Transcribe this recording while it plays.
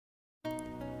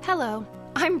Hello,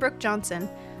 I'm Brooke Johnson.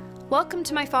 Welcome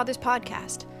to my father's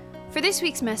podcast. For this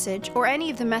week's message, or any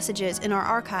of the messages in our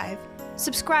archive,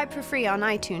 subscribe for free on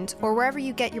iTunes or wherever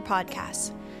you get your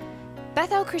podcasts.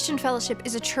 Bethel Christian Fellowship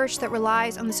is a church that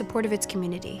relies on the support of its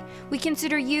community. We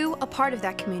consider you a part of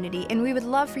that community, and we would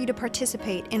love for you to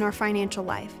participate in our financial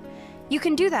life. You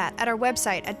can do that at our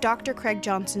website at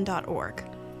drcraigjohnson.org.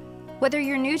 Whether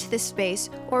you're new to this space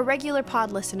or a regular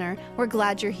pod listener, we're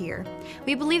glad you're here.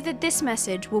 We believe that this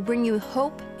message will bring you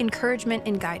hope, encouragement,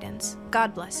 and guidance.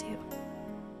 God bless you.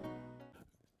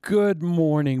 Good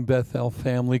morning, Bethel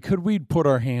family. Could we put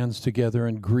our hands together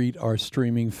and greet our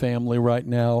streaming family right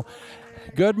now?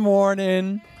 Good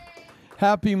morning.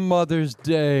 Happy Mother's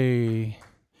Day.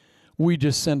 We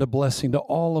just send a blessing to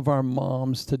all of our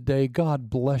moms today. God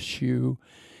bless you.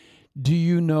 Do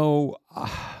you know,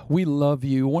 we love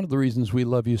you. One of the reasons we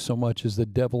love you so much is the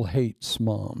devil hates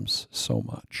moms so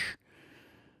much.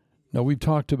 Now, we've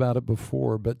talked about it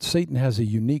before, but Satan has a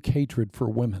unique hatred for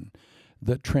women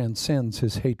that transcends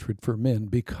his hatred for men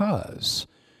because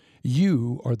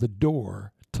you are the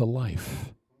door to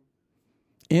life.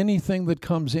 Anything that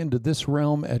comes into this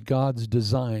realm at God's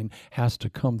design has to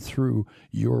come through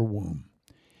your womb,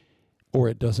 or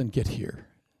it doesn't get here.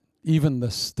 Even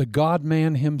the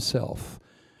God-man himself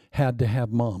had to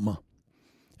have mama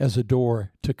as a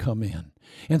door to come in.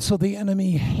 And so the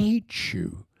enemy hates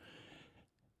you.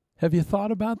 Have you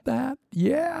thought about that?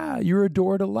 Yeah, you're a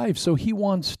door to life. So he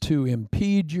wants to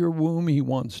impede your womb. He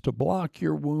wants to block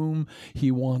your womb.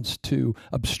 He wants to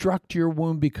obstruct your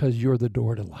womb because you're the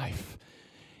door to life.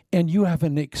 And you have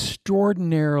an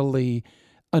extraordinarily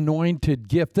anointed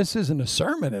gift. This isn't a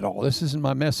sermon at all. This isn't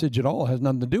my message at all. It has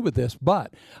nothing to do with this.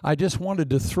 But I just wanted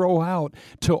to throw out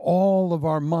to all of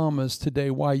our mamas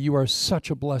today why you are such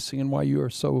a blessing and why you are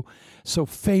so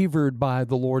favored by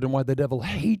the Lord and why the devil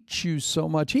hates you so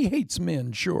much. He hates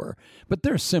men, sure, but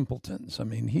they're simpletons. I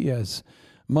mean, he has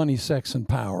money, sex, and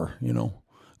power,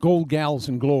 gold gals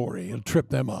and glory. It'll trip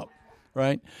them up.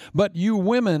 Right? But you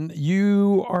women,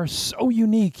 you are so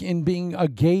unique in being a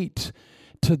gate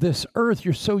to this earth.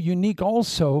 You're so unique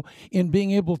also in being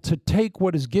able to take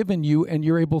what is given you and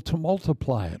you're able to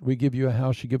multiply it. We give you a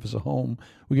house, you give us a home.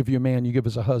 We give you a man, you give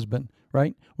us a husband,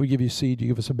 right? We give you seed, you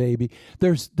give us a baby.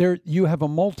 You have a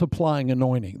multiplying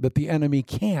anointing that the enemy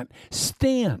can't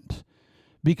stand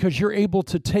because you're able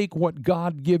to take what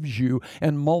God gives you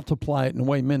and multiply it in a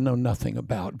way men know nothing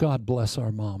about. God bless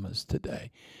our mamas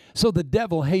today. So the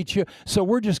devil hates you. So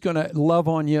we're just going to love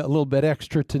on you a little bit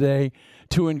extra today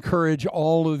to encourage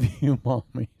all of you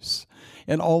mommies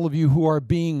and all of you who are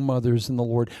being mothers in the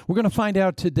Lord. We're going to find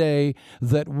out today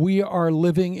that we are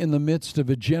living in the midst of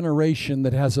a generation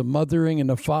that has a mothering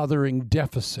and a fathering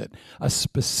deficit, a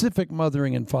specific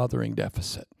mothering and fathering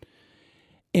deficit.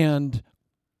 And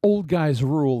old guys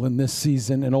rule in this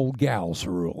season and old gals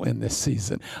rule in this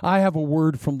season. I have a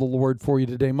word from the Lord for you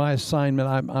today. My assignment,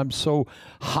 I'm so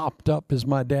hopped up, as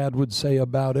my dad would say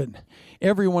about it.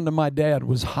 Everyone to my dad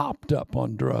was hopped up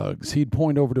on drugs. He'd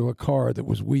point over to a car that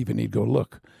was weaving. He'd go,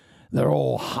 look, they're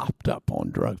all hopped up on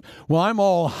drugs. Well, I'm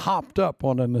all hopped up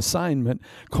on an assignment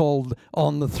called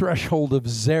On the Threshold of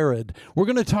Zered. We're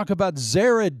going to talk about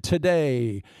Zered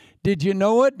today. Did you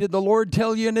know it? Did the Lord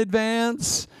tell you in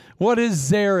advance? What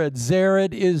is Zered?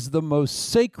 Zered is the most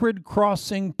sacred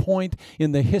crossing point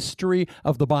in the history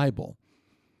of the Bible.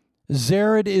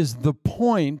 Zered is the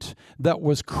point that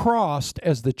was crossed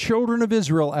as the children of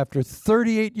Israel, after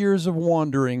 38 years of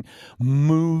wandering,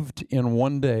 moved in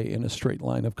one day in a straight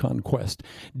line of conquest.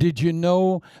 Did you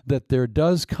know that there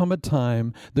does come a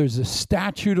time, there's a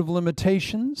statute of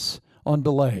limitations on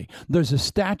delay. There's a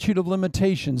statute of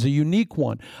limitations, a unique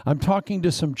one. I'm talking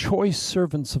to some choice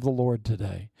servants of the Lord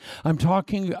today. I'm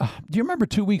talking, do you remember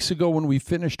 2 weeks ago when we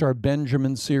finished our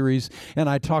Benjamin series and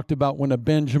I talked about when a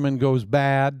Benjamin goes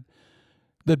bad?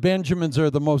 That Benjamins are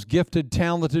the most gifted,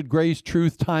 talented, grace,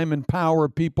 truth, time, and power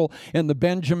people, and the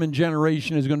Benjamin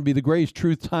generation is going to be the grace,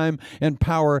 truth, time, and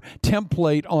power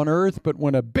template on earth. But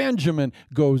when a Benjamin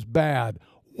goes bad,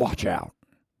 watch out,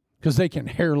 because they can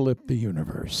hair-lip the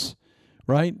universe.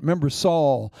 Right? Remember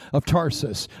Saul of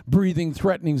Tarsus breathing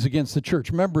threatenings against the church.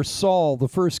 Remember Saul, the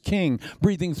first king,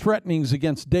 breathing threatenings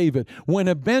against David. When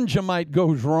a Benjamite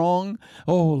goes wrong,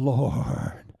 oh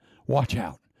Lord, watch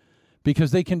out.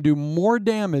 Because they can do more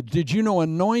damage. Did you know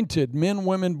anointed men,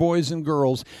 women, boys, and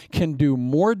girls can do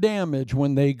more damage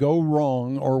when they go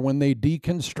wrong or when they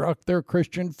deconstruct their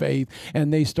Christian faith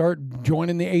and they start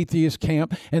joining the atheist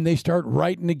camp and they start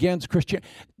writing against Christian?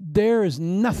 There is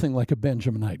nothing like a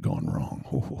Benjaminite gone wrong.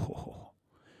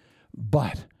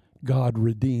 But God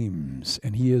redeems,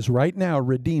 and he is right now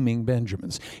redeeming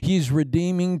Benjamins. He's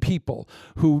redeeming people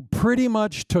who pretty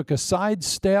much took a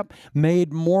sidestep,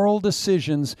 made moral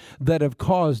decisions that have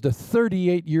caused a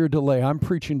 38-year delay. I'm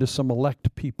preaching to some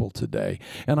elect people today,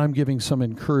 and I'm giving some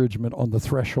encouragement on the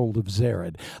threshold of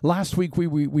Zered. Last week,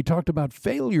 we talked about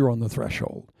failure on the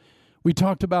threshold. We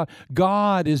talked about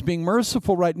God is being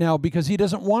merciful right now because he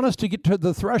doesn't want us to get to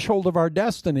the threshold of our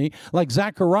destiny like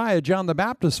Zechariah, John the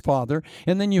Baptist's father,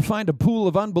 and then you find a pool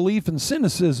of unbelief and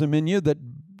cynicism in you that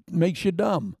makes you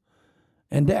dumb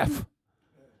and deaf.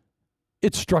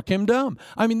 It struck him dumb.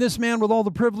 I mean, this man with all the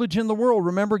privilege in the world,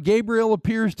 remember, Gabriel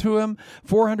appears to him,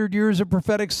 400 years of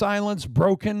prophetic silence,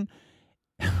 broken.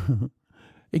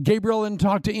 Gabriel hadn't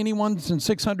talked to anyone since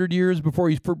 600 years before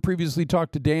he previously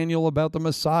talked to Daniel about the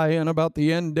Messiah and about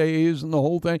the end days and the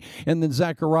whole thing. And then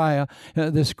Zechariah,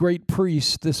 this great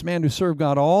priest, this man who served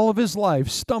God all of his life,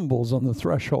 stumbles on the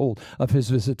threshold of his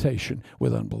visitation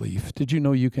with unbelief. Did you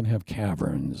know you can have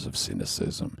caverns of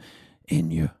cynicism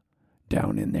in you,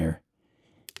 down in there?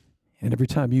 And every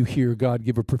time you hear God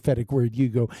give a prophetic word, you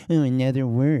go, oh, another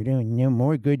word. Oh, no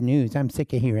more good news. I'm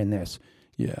sick of hearing this.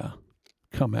 Yeah.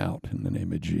 Come out in the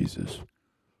name of Jesus.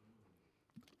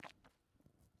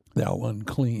 Thou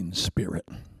unclean spirit.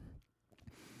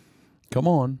 Come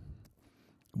on.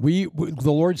 The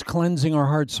Lord's cleansing our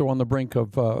hearts so on the brink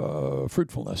of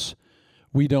fruitfulness,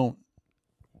 we don't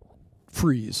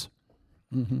freeze.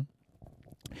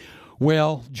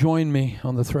 Well, join me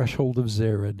on the threshold of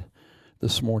Zered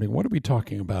this morning. What are we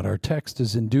talking about? Our text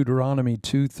is in Deuteronomy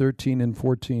 2:13 and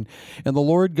 14. And the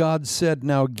Lord God said,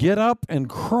 now get up and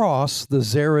cross the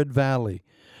Zered valley.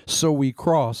 So we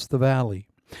crossed the valley.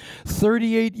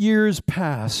 38 years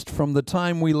passed from the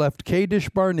time we left Kadesh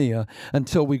Barnea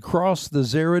until we crossed the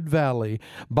Zered valley.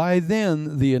 By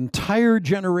then, the entire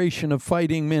generation of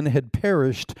fighting men had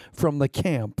perished from the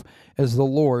camp as the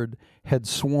Lord had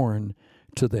sworn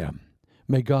to them.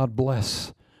 May God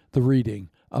bless the reading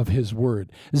of his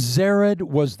word. Zered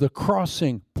was the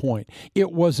crossing point.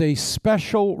 It was a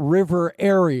special river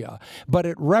area, but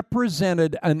it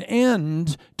represented an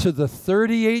end to the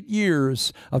 38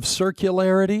 years of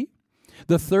circularity.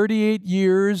 The 38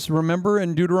 years, remember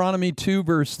in Deuteronomy 2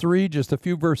 verse 3, just a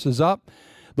few verses up,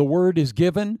 the word is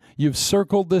given. You've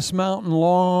circled this mountain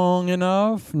long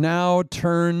enough. Now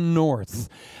turn north.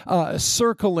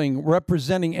 Circling,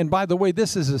 representing, and by the way,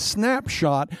 this is a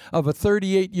snapshot of a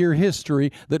 38-year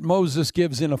history that Moses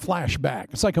gives in a flashback.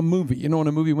 It's like a movie. You know, in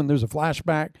a movie when there's a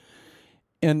flashback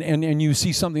and you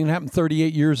see something that happened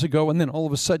 38 years ago, and then all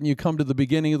of a sudden you come to the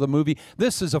beginning of the movie.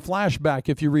 This is a flashback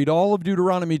if you read all of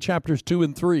Deuteronomy chapters 2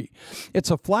 and 3. It's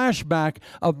a flashback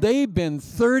of they've been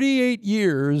 38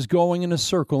 years going in a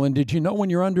circle. And did you know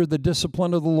when you're under the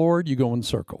discipline of the Lord, you go in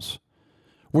circles?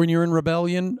 When you're in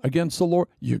rebellion against the Lord,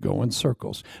 you go in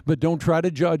circles. But don't try to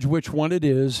judge which one it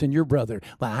is in your brother.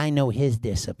 Well, I know his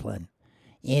discipline.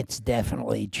 It's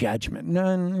definitely judgment.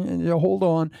 No, hold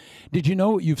on. Did you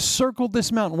know you've circled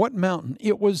this mountain? What mountain?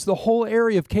 It was the whole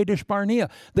area of Kadesh Barnea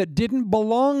that didn't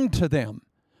belong to them.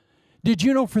 Did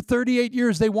you know for 38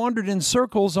 years they wandered in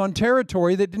circles on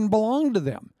territory that didn't belong to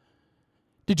them?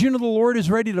 Did you know the Lord is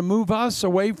ready to move us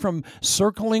away from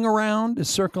circling around?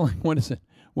 What is it?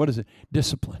 What is it?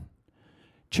 Discipline.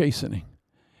 Chastening.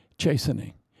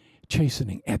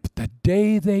 At the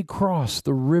day they crossed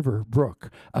the river brook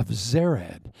of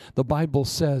Zered, the Bible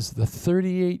says the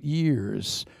 38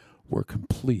 years were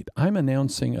complete. I'm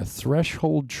announcing a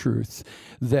threshold truth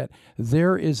that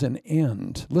there is an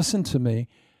end. Listen to me.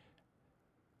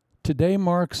 Today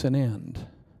marks an end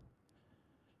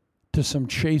to some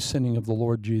chastening of the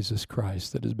Lord Jesus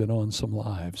Christ that has been on some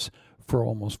lives for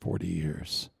almost 40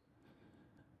 years.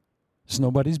 It's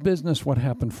nobody's business what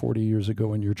happened 40 years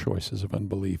ago in your choices of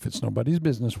unbelief. It's nobody's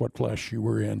business what flesh you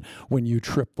were in when you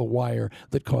tripped the wire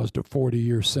that caused a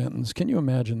 40-year sentence. Can you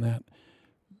imagine that?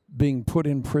 Being put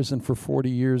in prison for 40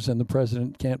 years and the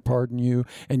president can't pardon you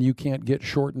and you can't get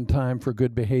shortened time for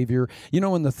good behavior. You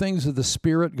know, in the things of the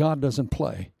Spirit, God doesn't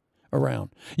play around.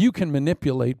 You can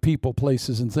manipulate people,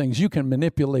 places, and things. You can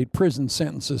manipulate prison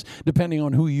sentences depending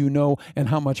on who you know and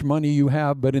how much money you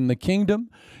have. But in the kingdom,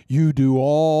 you do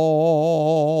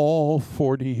all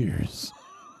 40 years.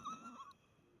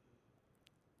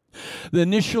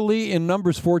 Initially, in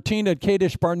Numbers 14 at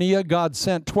Kadesh Barnea, God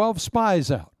sent 12 spies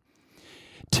out.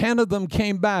 10 of them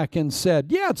came back and said,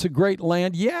 yeah, it's a great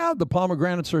land. Yeah, the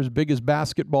pomegranates are as big as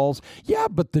basketballs. Yeah,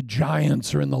 but the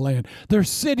giants are in the land. Their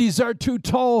cities are too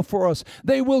tall for us.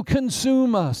 They will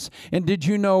consume us. And did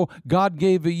you know God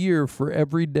gave a year for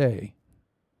every day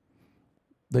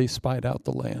they spied out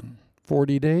the land?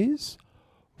 40 days,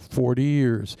 40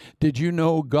 years. Did you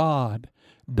know God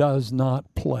does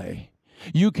not play.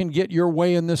 You can get your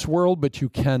way in this world, but you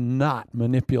cannot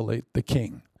manipulate the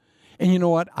king. And you know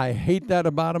what? I hate that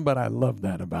about him, but I love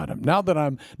that about him. Now that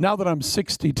I'm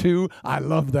 62, I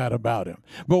love that about him.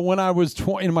 But when I was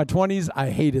in my 20s,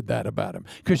 I hated that about him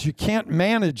because you can't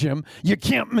manage him. You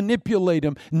can't manipulate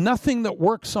him. Nothing that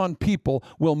works on people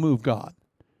will move God.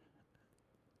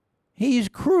 He's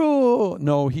cruel.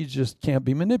 No, he just can't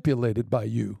be manipulated by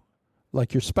you,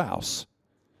 like your spouse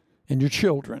and your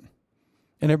children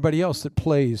and everybody else that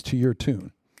plays to your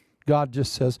tune. God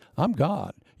just says, I'm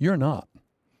God. You're not.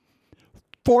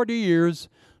 40 years.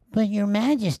 But Your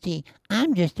Majesty,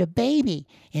 I'm just a baby,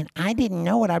 and I didn't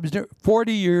know what I was doing.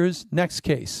 40 years, next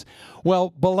case. Well,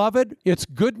 beloved, it's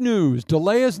good news.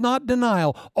 Delay is not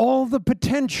denial. All the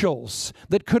potentials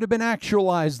that could have been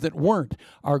actualized that weren't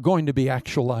are going to be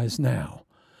actualized now.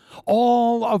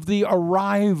 All of the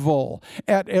arrival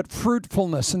at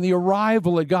fruitfulness and the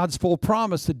arrival at God's full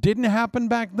promise that didn't happen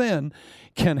back then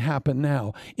can happen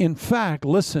now. In fact,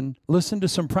 listen to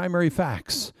some primary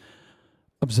facts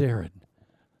of Zered.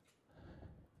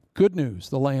 Good news,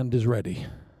 the land is ready.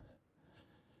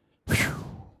 Whew.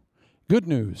 Good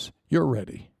news, you're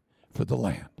ready for the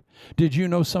land. Did you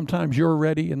know sometimes you're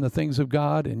ready in the things of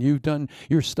God and you've done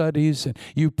your studies and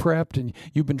you prepped and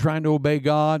you've been trying to obey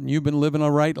God and you've been living a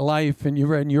right life and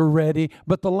you're ready,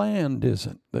 but the land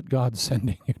isn't that God's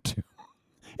sending you to.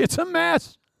 It's a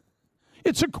mess.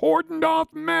 It's a cordoned off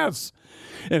mess.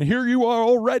 And here you are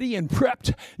all ready and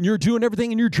prepped. And you're doing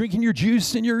everything and you're drinking your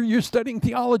juice and you're studying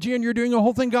theology and you're doing a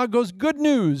whole thing. God goes, good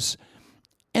news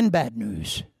and bad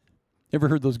news. Ever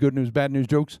heard those good news, bad news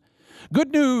jokes?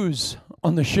 Good news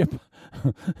on the ship.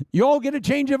 You all get a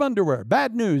change of underwear.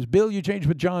 Bad news. Bill, you change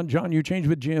with John. John, you change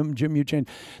with Jim. Jim, you change.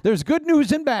 There's good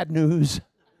news and bad news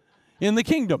in the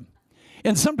kingdom.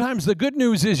 And sometimes the good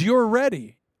news is you're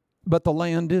ready, but the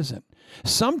land isn't.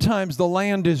 Sometimes the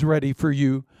land is ready for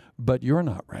you, but you're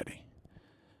not ready.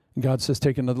 God says,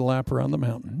 take another lap around the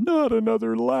mountain. Not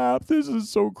another lap. This is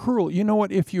so cruel. You know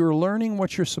what? If you're learning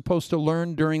what you're supposed to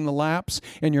learn during the laps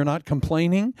and you're not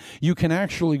complaining, you can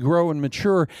actually grow and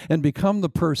mature and become the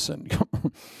person.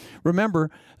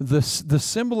 Remember, the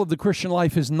symbol of the Christian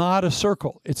life is not a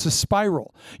circle. It's a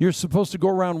spiral. You're supposed to go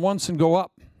around once and go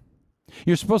up.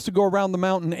 You're supposed to go around the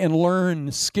mountain and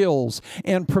learn skills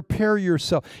and prepare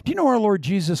yourself. Do you know our Lord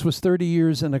Jesus was 30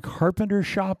 years in a carpenter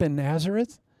shop in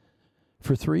Nazareth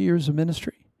for 3 years of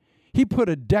ministry? He put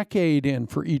a decade in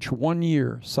for each 1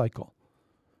 year cycle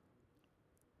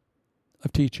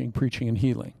of teaching, preaching, and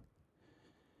healing.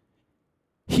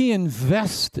 He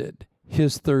invested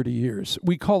his 30 years.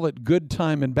 We call it good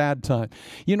time and bad time.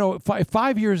 You know, if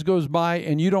 5 years goes by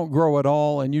and you don't grow at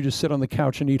all and you just sit on the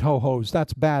couch and eat ho-hos,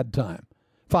 that's bad time.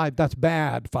 That's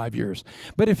bad 5 years.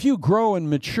 But if you grow and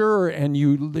mature and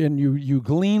you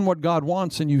glean what God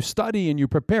wants and you study and you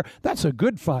prepare, that's a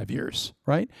good 5 years,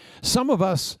 right? Some of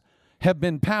us have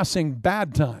been passing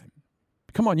bad time.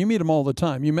 Come on, you meet them all the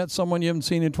time. You met someone you haven't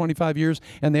seen in 25 years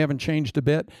and they haven't changed a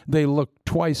bit. They look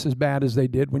twice as bad as they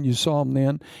did when you saw them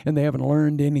then, and they haven't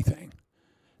learned anything.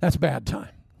 That's bad time.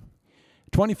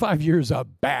 25 years a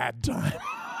bad time.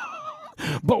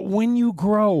 But when you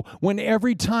grow, when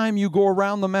every time you go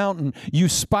around the mountain, you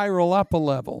spiral up a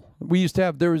level.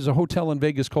 There was a hotel in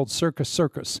Vegas called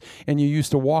Circus, and you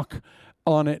used to walk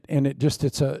on it, and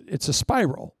it's a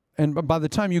spiral. And by the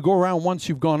time you go around once,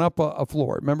 you've gone up a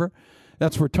floor, remember?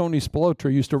 That's where Tony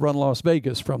Spilotro used to run Las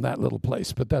Vegas from, that little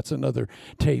place. But that's another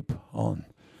tape on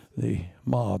the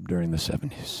mob during the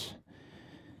 70s.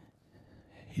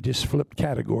 He just flipped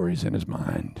categories in his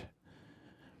mind.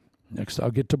 Next,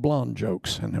 I'll get to blonde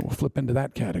jokes, and then we'll flip into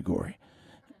that category.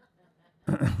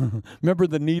 Remember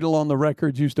the needle on the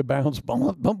records used to bounce?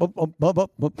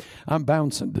 I'm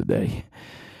bouncing today.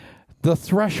 The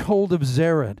Threshold of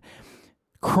Zered.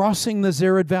 Crossing the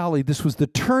Zered Valley. This was the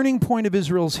turning point of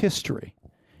Israel's history.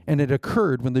 And it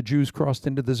occurred when the Jews crossed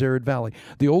into the Zered Valley.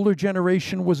 The older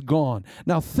generation was gone.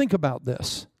 Now think about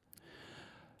this.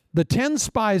 The 10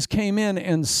 spies came in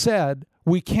and said,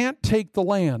 we can't take the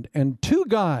land. And 2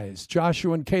 guys,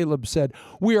 Joshua and Caleb, said,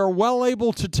 we are well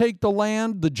able to take the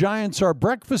land. The giants are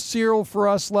breakfast cereal for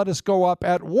us. Let us go up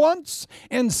at once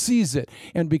and seize it.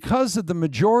 And because of the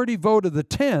majority vote of the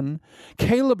 10,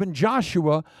 Caleb and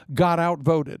Joshua got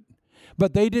outvoted.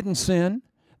 But they didn't sin.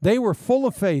 They were full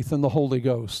of faith in the Holy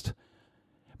Ghost.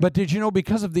 But did you know,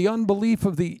 because of the unbelief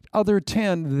of the other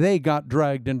 10, they got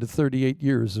dragged into 38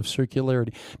 years of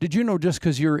circularity. Did you know just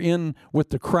because you're in with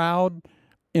the crowd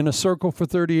in a circle for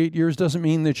 38 years doesn't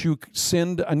mean that you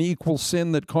sinned an equal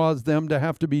sin that caused them to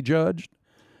have to be judged?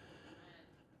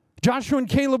 Joshua and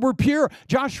Caleb were pure.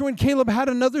 Joshua and Caleb had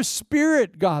another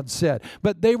spirit, God said.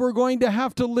 But they were going to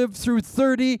have to live through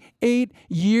 38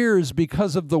 years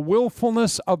because of the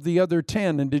willfulness of the other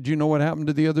 10. And did you know what happened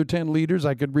to the other 10 leaders?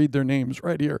 I could read their names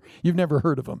right here. You've never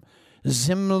heard of them.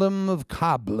 Zimlam of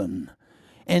Kablan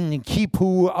and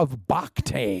Kipu of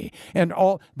Bakte, and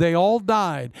they all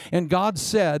died. And God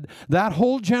said that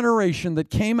whole generation that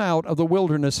came out of the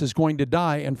wilderness is going to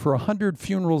die, and for 100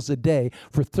 funerals a day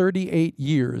for 38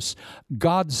 years,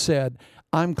 God said,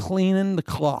 I'm cleaning the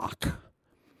clock.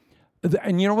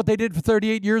 And you know what they did for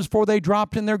 38 years before they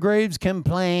dropped in their graves?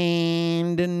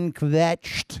 Complained and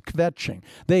kvetching.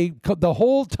 The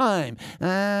whole time,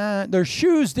 their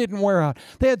shoes didn't wear out.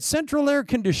 They had central air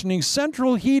conditioning,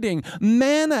 central heating,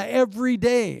 manna every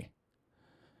day.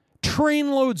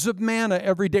 Train loads of manna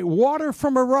every day, water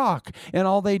from a rock. And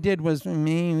all they did was,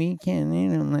 man, we can't,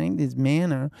 like this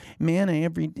manna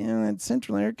every day. That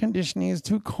central air conditioning is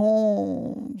too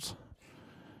cold.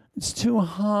 It's too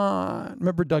hot.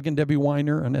 Remember Doug and Debbie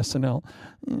Weiner on SNL?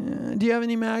 Do you have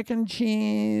any mac and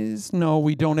cheese? No,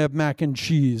 we don't have mac and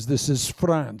cheese. This is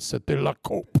France at the La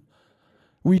Coupe.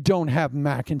 We don't have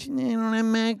mac and cheese. They don't have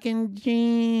mac and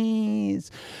cheese.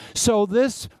 So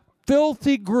this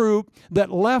filthy group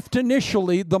that left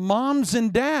initially, the moms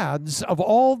and dads of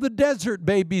all the desert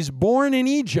babies born in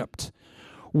Egypt,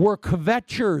 were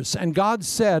kvetchers. And God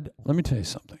said, let me tell you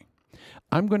something.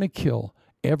 I'm going to kill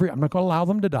I'm not going to allow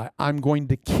them to die. I'm going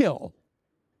to kill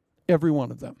every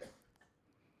one of them.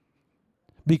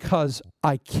 Because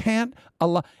I can't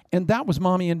allow, and that was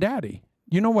mommy and daddy.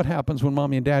 You know what happens when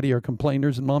mommy and daddy are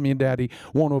complainers, and mommy and daddy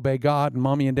won't obey God, and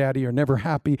mommy and daddy are never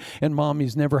happy, and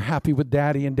mommy's never happy with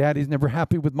daddy, and daddy's never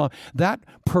happy with mom. That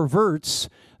perverts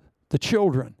the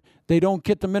children. They don't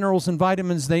get the minerals and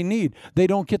vitamins they need. They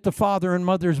don't get the father and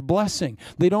mother's blessing.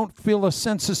 They don't feel a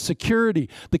sense of security.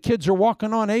 The kids are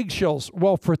walking on eggshells.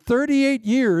 Well, for 38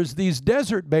 years, these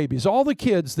desert babies, all the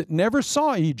kids that never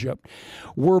saw Egypt,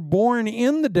 were born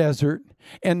in the desert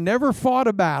and never fought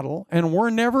a battle and were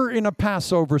never in a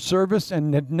Passover service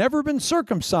and had never been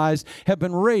circumcised, have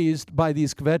been raised by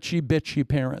these kvetchy, bitchy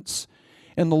parents.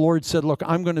 And the Lord said, look,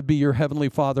 I'm going to be your heavenly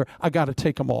Father. I got to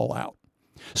take them all out.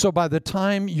 So by the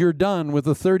time you're done with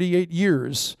the 38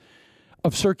 years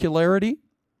of circularity,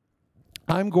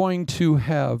 I'm going to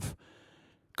have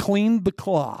cleaned the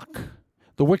clock.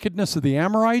 The wickedness of the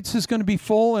Amorites is going to be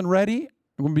full and ready.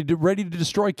 We're going to be ready to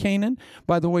destroy Canaan.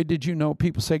 By the way, did you know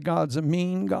people say God's a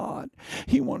mean God?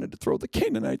 He wanted to throw the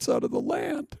Canaanites out of the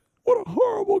land. What a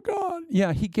horrible God.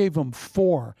 Yeah, he gave them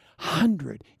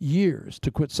 400 years to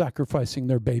quit sacrificing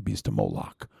their babies to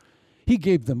Moloch. He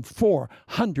gave them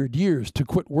 400 years to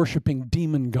quit worshiping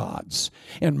demon gods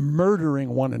and murdering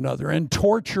one another and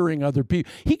torturing other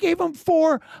people. He gave them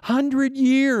 400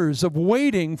 years of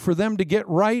waiting for them to get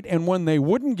right. And when they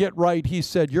wouldn't get right, he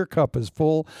said, your cup is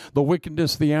full. The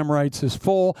wickedness of the Amorites is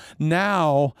full.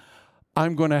 Now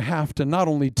I'm going to have to not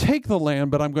only take the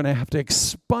land, but I'm going to have to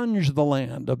expunge the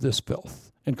land of this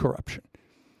filth and corruption.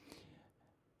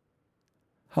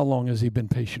 How long has he been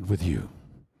patient with you?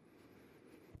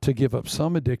 To give up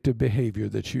some addictive behavior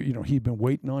that he'd been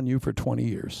waiting on you for 20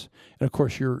 years. And of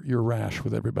course, you're rash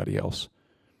with everybody else,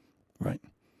 right?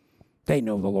 They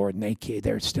know the Lord and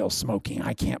they're still smoking.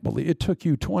 I can't believe it took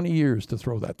you 20 years to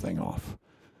throw that thing off.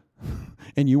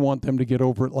 And you want them to get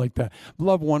over it like that.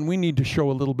 Loved one, we need to show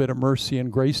a little bit of mercy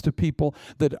and grace to people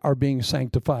that are being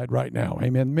sanctified right now.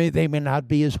 Amen. They may not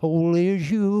be as holy as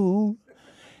you,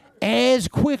 as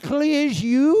quickly as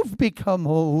you've become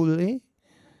holy.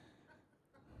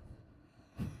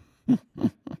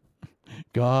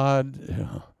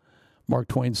 God, Mark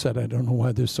Twain said, I don't know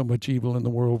why there's so much evil in the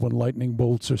world when lightning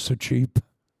bolts are so cheap.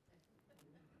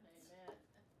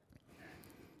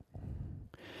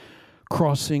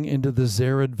 Crossing into the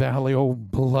Zered Valley, oh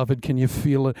beloved, can you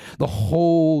feel it? The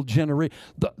whole generation,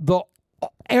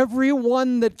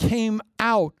 everyone that came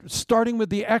out, starting with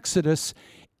the Exodus,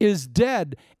 is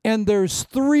dead. And there's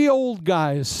 3 old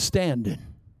guys standing.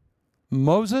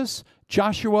 Moses,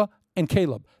 Joshua, and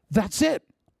Caleb. That's it.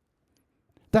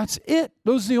 That's it.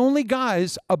 Those are the only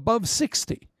guys above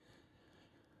 60.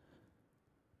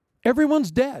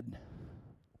 Everyone's dead.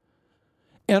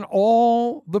 And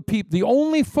all the people, the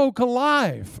only folk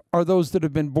alive are those that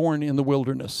have been born in the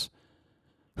wilderness,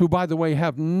 who, by the way,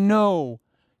 have no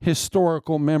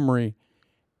historical memory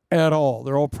at all.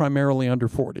 They're all primarily under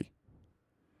 40.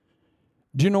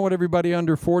 Do you know what everybody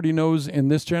under 40 knows in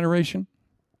this generation?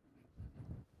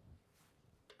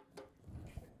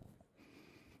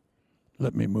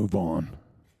 Let me move on.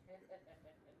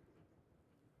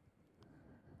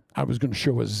 I was going to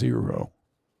show a 0.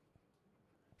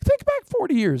 Think back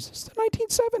 40 years. It's the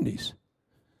 1970s.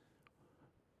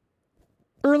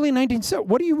 Early 1970s.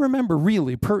 What do you remember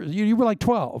really? You were like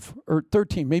 12 or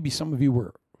 13. Maybe some of you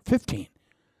were 15.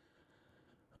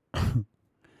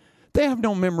 They have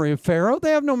no memory of Pharaoh. They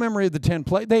have no memory of the 10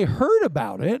 plagues. They heard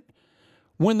about it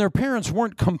when their parents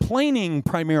weren't complaining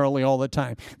primarily all the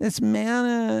time. This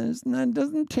manna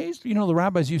doesn't taste. You know, the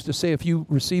rabbis used to say if you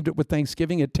received it with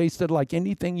Thanksgiving, it tasted like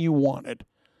anything you wanted.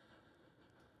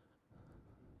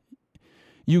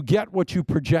 You get what you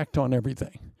project on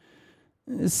everything.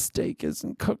 This steak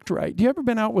isn't cooked right. Do you ever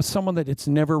been out with someone that it's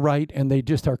never right and they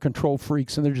just are control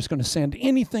freaks and they're just going to send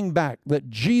anything back that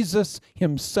Jesus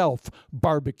himself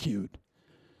barbecued?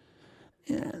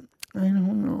 Yeah, I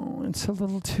don't know. It's a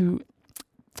little too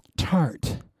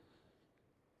tart.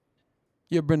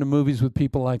 You ever been to movies with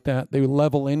people like that? They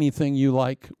level anything you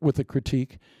like with a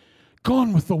critique.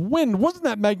 Gone with the Wind. Wasn't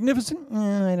that magnificent?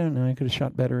 I don't know. I could have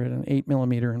shot better at an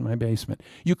 8mm in my basement.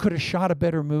 You could have shot a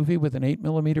better movie with an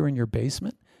 8mm in your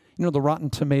basement? You know, the Rotten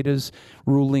Tomatoes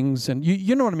rulings. And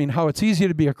you know what I mean? How it's easy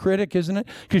to be a critic, isn't it?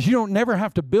 Because you don't never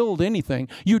have to build anything.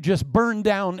 You just burn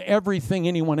down everything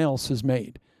anyone else has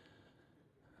made.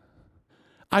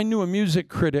 I knew a music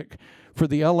critic for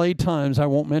the LA Times. I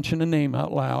won't mention a name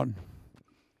out loud.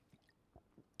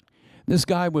 This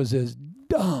guy was as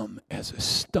dumb as a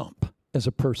stump as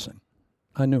a person.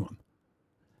 I knew him.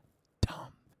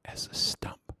 Dumb as a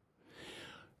stump.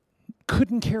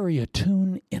 Couldn't carry a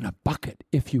tune in a bucket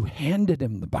if you handed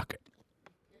him the bucket.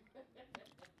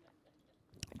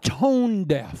 Tone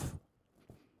deaf.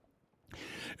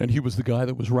 And he was the guy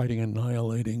that was writing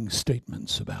annihilating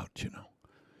statements about,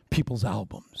 people's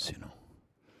albums,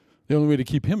 The only way to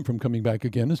keep him from coming back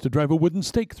again is to drive a wooden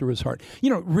stake through his heart.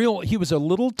 He was a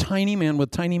little tiny man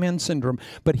with tiny man syndrome,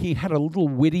 but he had a little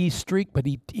witty streak, but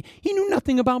he knew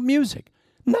nothing about music.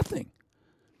 Nothing.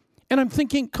 And I'm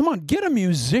thinking, come on, get a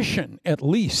musician at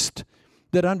least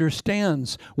that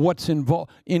understands what's involved.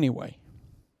 Anyway.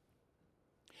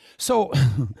 So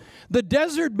the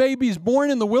desert babies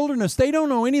born in the wilderness, they don't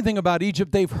know anything about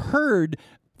Egypt. They've heard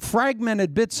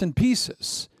fragmented bits and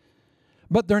pieces,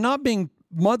 but they're not being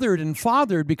mothered and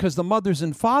fathered because the mothers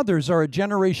and fathers are a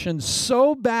generation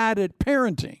so bad at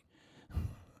parenting.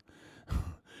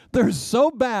 They're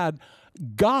so bad,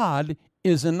 God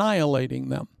is annihilating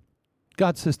them.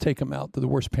 God says, take them out. They're the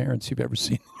worst parents you've ever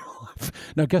seen in your life.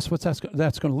 Now, guess what that's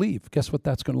going to leave? Guess what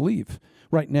that's going to leave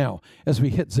right now as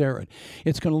we hit Zered?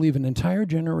 It's going to leave an entire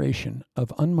generation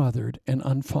of unmothered and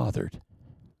unfathered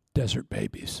desert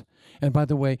babies. And by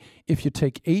the way, if you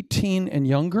take 18 and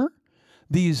younger,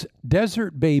 these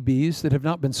desert babies that have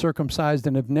not been circumcised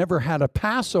and have never had a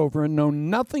Passover and know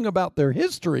nothing about their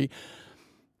history,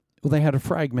 well, they had a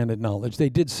fragmented knowledge. They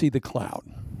did see the cloud,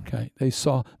 okay? They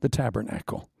saw the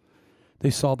tabernacle. They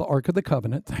saw the Ark of the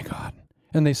Covenant, thank God.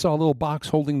 And they saw a little box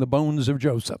holding the bones of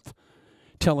Joseph,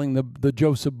 telling the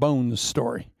Joseph Bones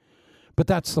story. But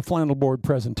that's the flannel board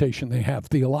presentation they have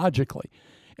theologically.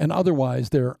 And otherwise,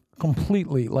 they're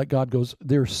completely, like God goes,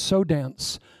 they're so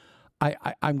dense,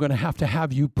 I'm going to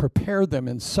have you prepare them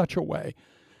in such a way.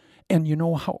 And you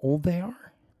know how old they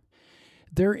are?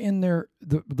 They're in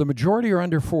the majority are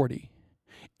under 40.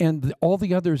 And all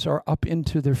the others are up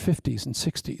into their 50s and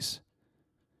 60s.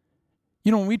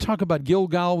 When we talk about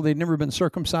Gilgal, they've never been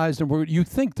circumcised, and you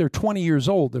think they're 20 years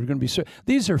old. They're going to be.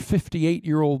 These are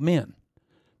 58-year-old men.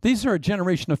 These are a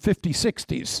generation of 50,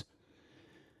 60s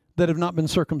that have not been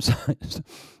circumcised.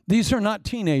 These are not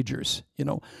teenagers.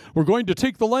 We're going to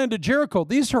take the land of Jericho.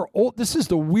 These are old. This is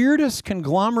the weirdest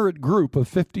conglomerate group of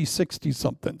 50,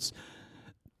 60-somethings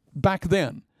back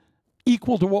then,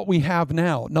 equal to what we have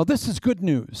now. Now, this is good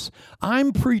news.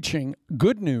 I'm preaching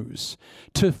good news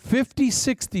to 50,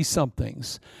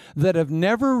 60-somethings that have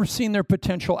never seen their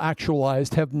potential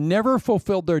actualized, have never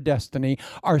fulfilled their destiny,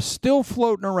 are still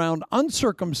floating around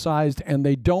uncircumcised, and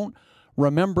they don't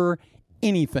remember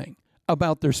anything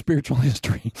about their spiritual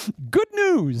history. Good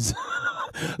news.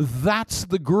 That's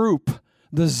the group,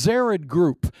 the Zered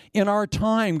group. In our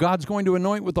time, God's going to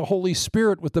anoint with the Holy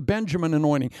Spirit, with the Benjamin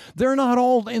anointing. They're not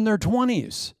all in their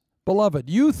 20s, beloved.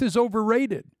 Youth is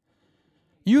overrated.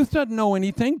 Youth doesn't know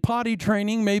anything. Potty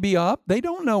training may be up. They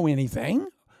don't know anything.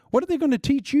 What are they going to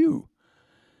teach you?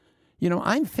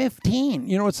 I'm 15.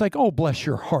 It's like, oh, bless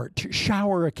your heart.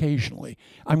 Shower occasionally.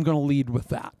 I'm going to lead with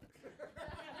that.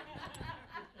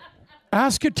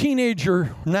 Ask a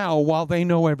teenager now while they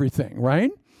know everything,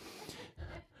 right?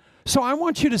 So I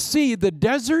want you to see the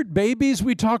desert babies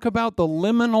we talk about, the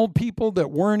liminal people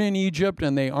that weren't in Egypt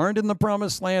and they aren't in the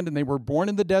promised land and they were born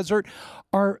in the desert,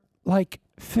 are like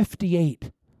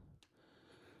 58.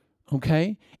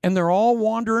 okay? And they're all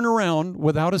wandering around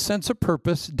without a sense of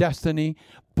purpose, destiny,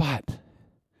 but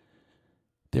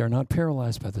they're not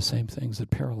paralyzed by the same things that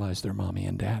paralyze their mommy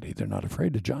and daddy. They're not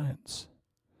afraid of giants.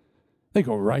 They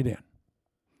go right in.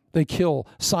 They kill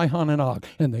Sihon and Og,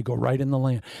 and they go right in the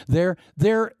land. They're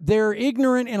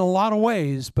ignorant in a lot of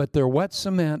ways, but they're wet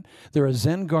cement. They're a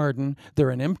Zen garden.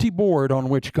 They're an empty board on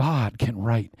which God can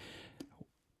write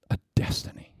a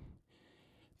destiny.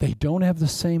 They don't have the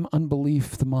same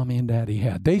unbelief the mommy and daddy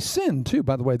had. They sin too,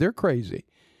 by the way. They're crazy.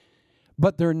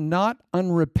 But they're not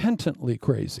unrepentantly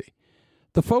crazy.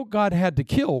 The folk God had to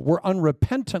kill were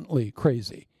unrepentantly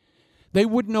crazy. They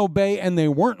wouldn't obey and they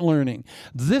weren't learning.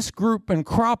 This group and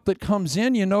crop that comes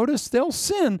in, you notice, they'll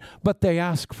sin, but they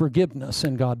ask forgiveness,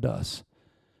 and God does.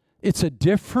 It's a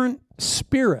different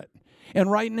spirit.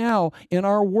 And right now, in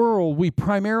our world, we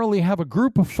primarily have a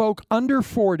group of folk under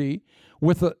 40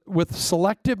 with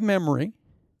selective memory,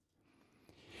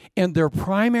 and their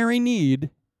primary need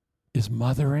is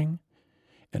mothering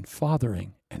and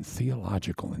fathering and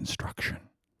theological instruction.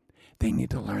 They need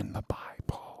to learn the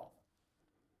Bible.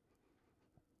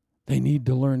 They need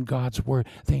to learn God's word.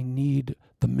 They need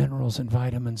the minerals and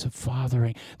vitamins of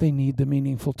fathering. They need the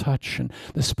meaningful touch and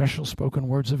the special spoken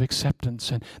words of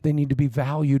acceptance. And they need to be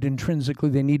valued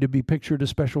intrinsically. They need to be pictured a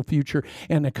special future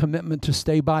and a commitment to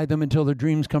stay by them until their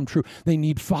dreams come true. They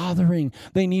need fathering.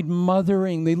 They need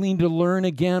mothering. They need to learn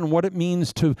again what it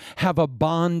means to have a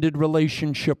bonded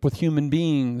relationship with human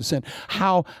beings and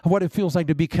what it feels like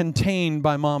to be contained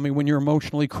by mommy when you're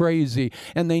emotionally crazy.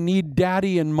 And they need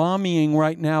daddy and mommying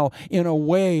right now in a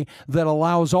way that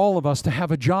allows all of us to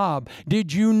have a job.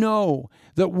 Did you know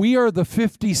that we are the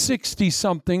 50,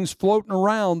 60-somethings floating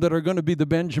around that are going to be the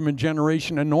Benjamin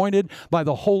generation, anointed by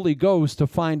the Holy Ghost to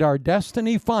find our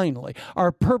destiny finally,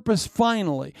 our purpose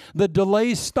finally, the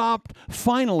delay stopped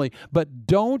finally. But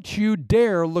don't you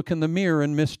dare look in the mirror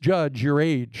and misjudge your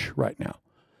age right now.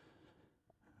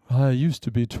 I used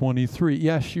to be 23.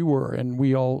 Yes, you were, and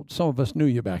some of us knew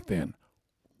you back then.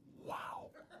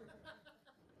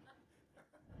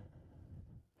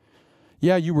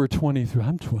 Yeah, you were 23.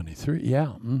 I'm 23.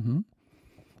 Yeah. A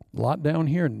lot down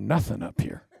here, nothing up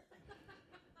here.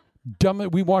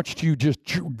 We watched you just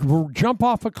jump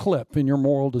off a cliff in your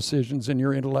moral decisions and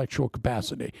your intellectual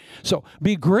capacity. So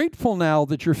be grateful now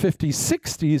that you're 50s,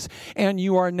 60s, and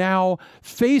you are now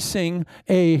facing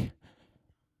a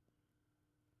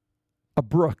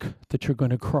brook that you're going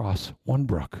to cross. One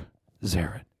brook,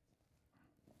 Zered.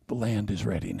 The land is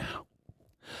ready now.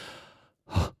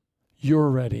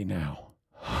 You're ready now.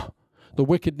 The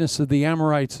wickedness of the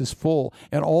Amorites is full,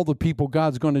 and all the people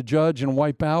God's going to judge and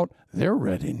wipe out, they're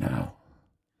ready now.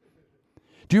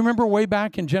 Do you remember way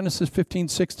back in Genesis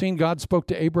 15:16, God spoke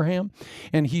to Abraham,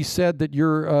 and he said that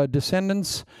your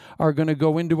descendants are going to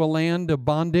go into a land of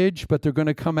bondage, but they're going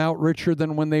to come out richer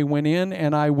than when they went in,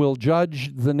 and I will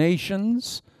judge the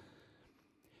nations.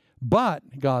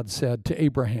 But, God said to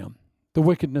Abraham, the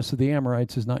wickedness of the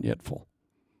Amorites is not yet full.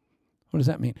 What does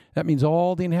that mean? That means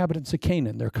all the inhabitants of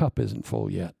Canaan, their cup isn't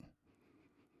full yet.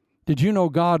 Did you know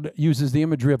God uses the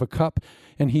imagery of a cup,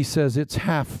 and he says it's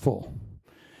half full?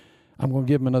 I'm going to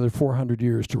give them another 400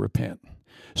 years to repent.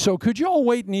 So could you all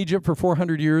wait in Egypt for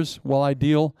 400 years while I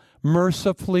deal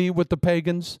mercifully with the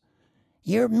pagans?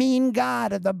 Your mean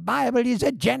God of the Bible is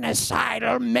a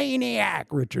genocidal maniac,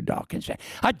 Richard Dawkins said.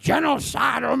 A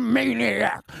genocidal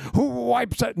maniac who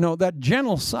wipes out. No, that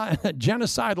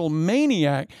genocidal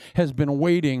maniac has been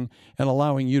waiting and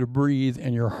allowing you to breathe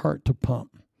and your heart to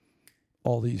pump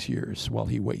all these years while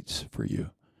he waits for you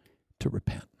to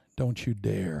repent. Don't you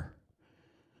dare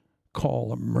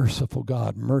call a merciful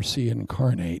God, mercy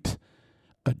incarnate,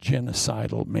 a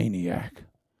genocidal maniac.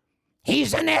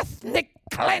 He's an ethnic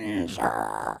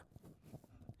cleanser.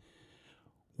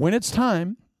 When it's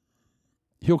time,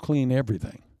 he'll clean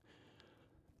everything.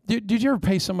 Did you ever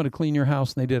pay someone to clean your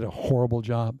house and they did a horrible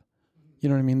job? You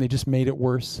know what I mean? They just made it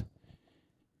worse.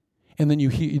 And then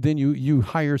you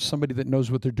hire somebody that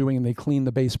knows what they're doing, and they clean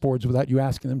the baseboards without you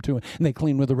asking them to, and they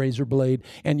clean with a razor blade,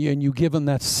 and you give them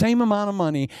that same amount of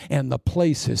money, and the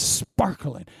place is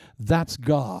sparkling. That's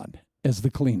God as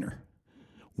the cleaner.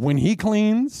 When he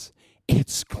cleans,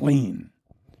 it's clean.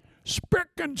 Spick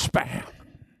and span.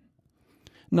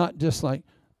 Not just like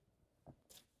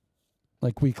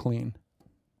we clean.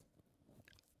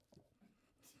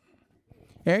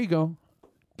 There you go.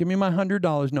 Give me my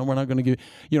 $100. No, we're not going to give you.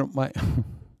 You know,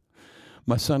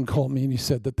 my son called me and he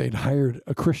said that they'd hired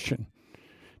a Christian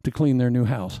to clean their new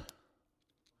house.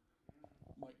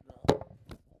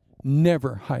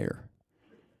 Never hire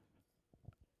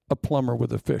a plumber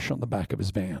with a fish on the back of his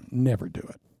van. Never do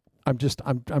it.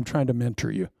 I'm trying to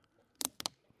mentor you.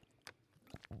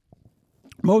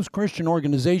 Most Christian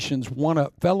organizations want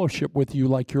to fellowship with you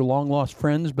like your long-lost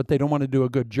friends, but they don't want to do a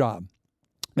good job.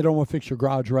 They don't want to fix your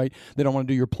garage right. They don't want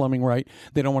to do your plumbing right.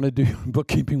 They don't want to do your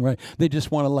bookkeeping right. They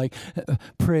just want to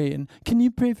pray and, can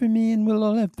you pray for me and we'll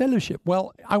all have fellowship?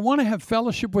 Well, I want to have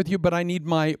fellowship with you, but I need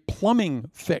my plumbing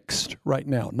fixed right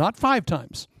now. Not 5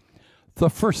 times. The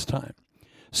first time.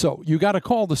 So you got to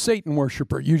call the Satan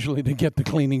worshiper usually to get the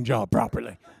cleaning job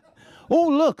properly. Oh,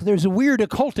 look, there's a weird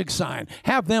occultic sign.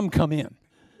 Have them come in.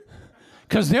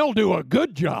 Because they'll do a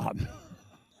good job.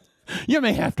 You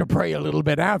may have to pray a little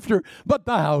bit after, but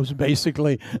the house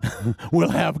basically will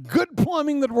have good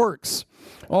plumbing that works.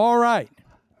 All right.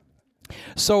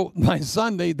 So my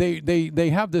Sunday, they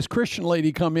have this Christian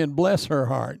lady come in, bless her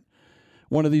heart.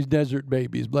 One of these desert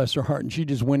babies, bless her heart. And she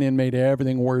just went in, made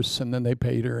everything worse, and then they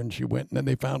paid her, and she went, and then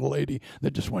they found a lady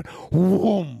that just went,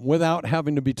 whoom, without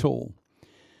having to be told.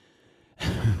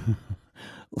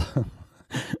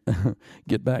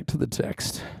 Get back to the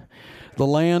text. The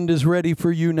land is ready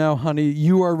for you now, honey.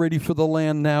 You are ready for the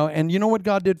land now. And you know what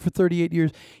God did for 38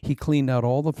 years? He cleaned out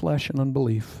all the flesh and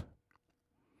unbelief.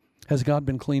 Has God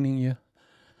been cleaning you?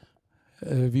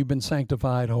 Have you been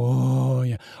sanctified? Oh,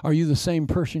 yeah. Are you the same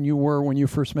person you were when you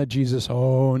first met Jesus?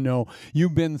 Oh, no.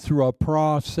 You've been through a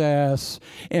process,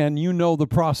 and you know the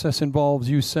process involves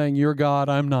you saying, you're God,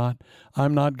 I'm not.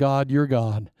 I'm not God, you're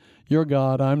God. You're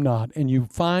God, I'm not. And you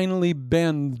finally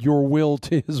bend your will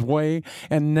to his way.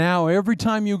 And now every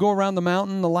time you go around the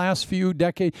mountain the last few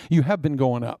decades, you have been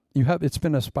going up. It's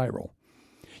been a spiral.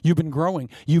 You've been growing.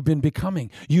 You've been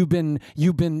becoming. You've been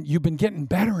getting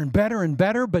better and better and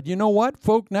better. But you know what?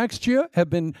 Folk next to you have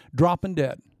been dropping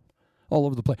dead all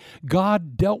over the place.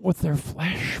 God dealt with their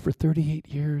flesh for 38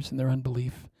 years in their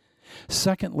unbelief.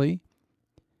 Secondly,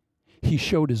 he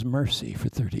showed his mercy for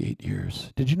 38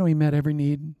 years. Did you know he met every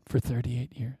need for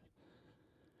 38 years?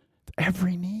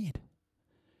 Every need.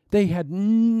 They had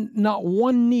not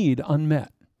one need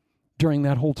unmet during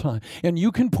that whole time. And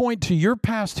you can point to your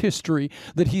past history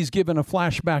that he's given a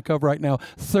flashback of right now.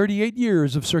 38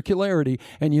 years of circularity.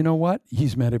 And you know what?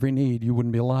 He's met every need. You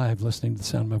wouldn't be alive listening to the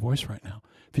sound of my voice right now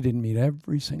if he didn't meet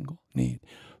every single need.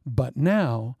 But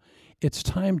now it's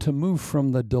time to move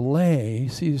from the delay.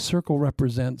 See, the circle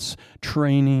represents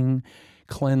training,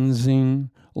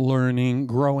 cleansing, learning,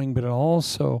 growing, but it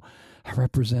also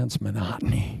represents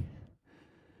monotony.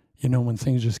 You know, when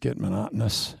things just get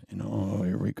monotonous, oh,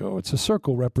 here we go. It's a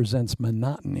circle represents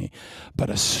monotony, but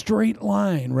a straight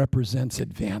line represents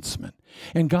advancement.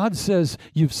 And God says,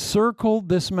 you've circled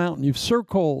this mountain. You've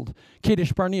circled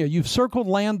Kadesh Barnea. You've circled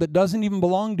land that doesn't even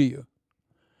belong to you.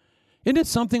 Isn't it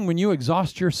something when you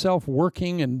exhaust yourself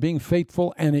working and being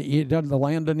faithful and the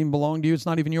land doesn't even belong to you? It's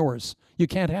not even yours. You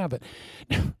can't have it.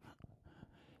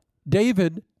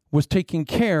 David was taking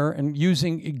care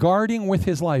and guarding with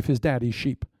his life his daddy's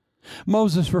sheep.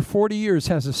 Moses for 40 years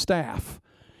has a staff,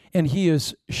 and he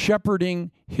is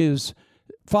shepherding his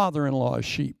father-in-law's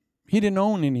sheep. He didn't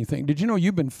own anything. Did you know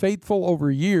you've been faithful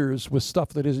over years with stuff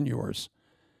that isn't yours?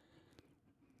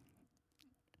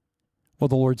 Well,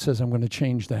 the Lord says, I'm going to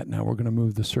change that now. We're going to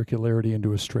move the circularity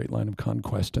into a straight line of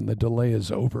conquest, and the delay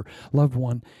is over. Loved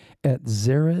one, at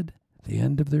Zered, the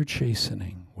end of their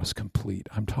chastening was complete.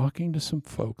 I'm talking to some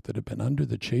folk that have been under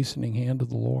the chastening hand of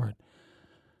the Lord.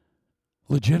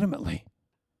 Legitimately.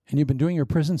 And you've been doing your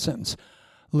prison sentence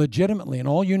legitimately, and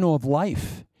all you know of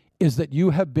life is that you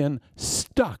have been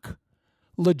stuck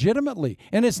legitimately.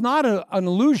 And it's not an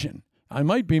illusion. I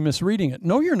might be misreading it.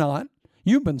 No, you're not.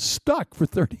 You've been stuck for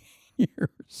 30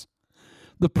 years.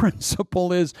 The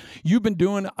principle is you've been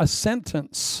doing a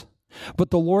sentence, but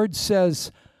the Lord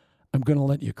says, I'm going to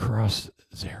let you cross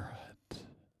Zered.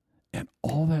 And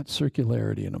all that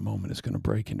circularity in a moment is going to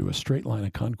break into a straight line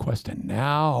of conquest. And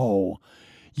now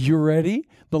you're ready.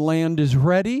 The land is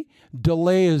ready.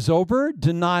 Delay is over.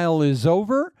 Denial is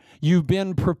over. You've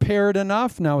been prepared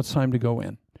enough. Now it's time to go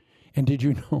in. And did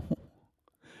you know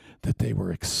that they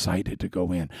were excited to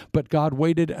go in? But God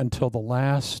waited until the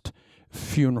last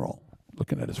funeral.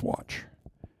 Looking at his watch.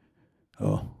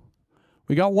 Oh,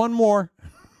 we got one more.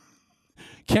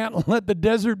 Can't let the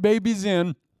desert babies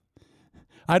in.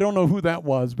 I don't know who that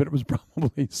was, but it was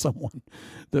probably someone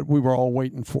that we were all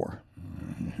waiting for.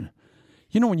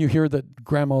 You know when you hear that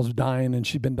grandma's dying and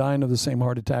she's been dying of the same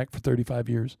heart attack for 35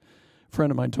 years? A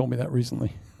friend of mine told me that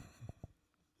recently.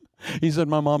 He said,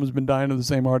 my mom has been dying of the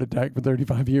same heart attack for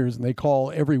 35 years, and they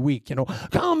call every week,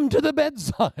 come to the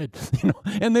bedside,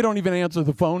 and they don't even answer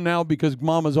the phone now because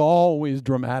mama's always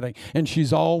dramatic, and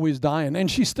she's always dying,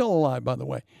 and she's still alive, by the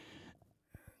way,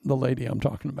 the lady I'm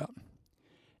talking about.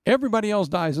 Everybody else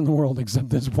dies in the world except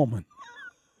this woman.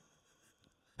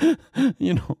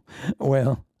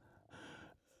 Well,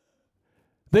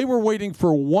 They were waiting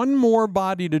for one more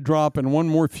body to drop and one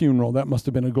more funeral. That must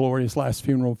have been a glorious last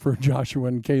funeral for Joshua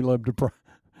and Caleb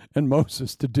and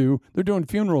Moses to do. They're doing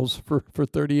funerals for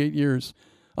 38 years,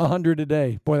 100 a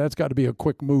day. Boy, that's got to be a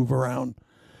quick move around.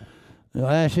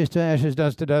 Ashes to ashes,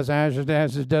 dust to dust, ashes to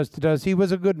ashes, dust to dust. He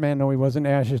was a good man. No, he wasn't.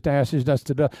 Ashes to ashes, dust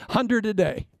to dust. 100 a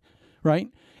day, right?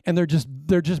 And they're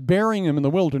just burying him in the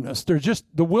wilderness.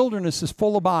 The wilderness is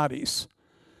full of bodies.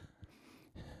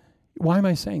 Why am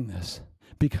I saying this?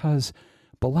 Because,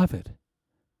 beloved,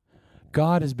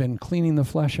 God has been cleaning the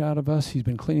flesh out of us. He's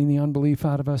been cleaning the unbelief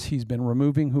out of us. He's been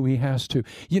removing who he has to.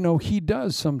 You know, he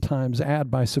does sometimes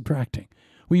add by subtracting.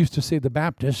 We used to say the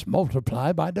Baptists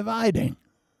multiply by dividing.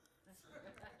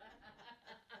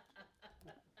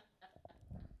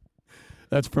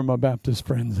 That's for my Baptist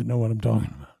friends that know what I'm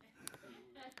talking about.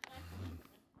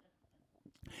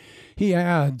 He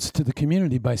adds to the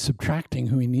community by subtracting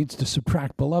who he needs to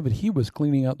subtract. Beloved, he was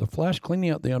cleaning out the flesh, cleaning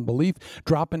out the unbelief,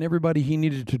 dropping everybody he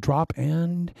needed to drop,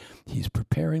 and he's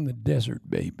preparing the desert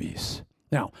babies.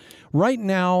 Now, right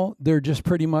now, they're just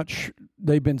pretty much,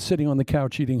 they've been sitting on the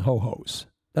couch eating ho-hos.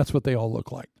 That's what they all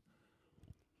look like.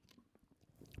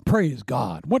 Praise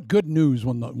God. What good news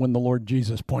when the Lord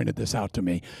Jesus pointed this out to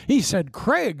me. He said,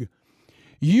 Craig,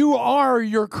 you are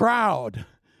your crowd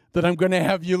that I'm going to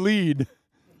have you lead.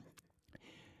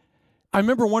 I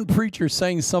remember one preacher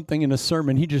saying something in a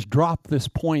sermon. He just dropped this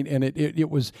point, and it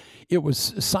was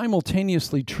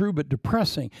simultaneously true but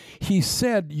depressing. He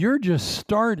said,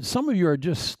 some of you are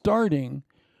just starting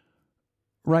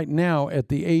right now at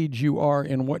the age you are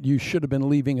in what you should have been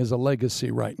leaving as a legacy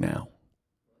right now.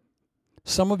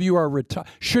 Some of you are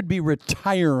should be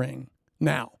retiring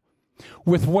now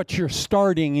with what you're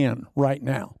starting in right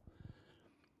now,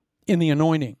 in the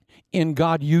anointing, in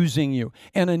God using you.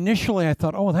 And initially I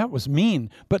thought, oh, that was mean.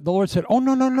 But the Lord said, oh,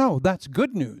 no, that's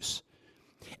good news.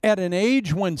 At an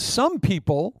age when some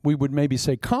people, we would maybe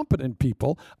say competent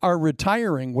people, are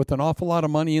retiring with an awful lot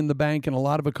of money in the bank and a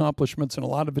lot of accomplishments and a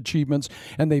lot of achievements,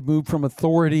 and they've moved from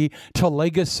authority to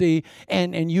legacy,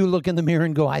 and you look in the mirror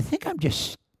and go, I think I'm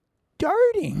just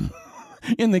starting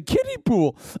in the kiddie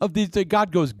pool of these.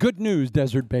 God goes, good news,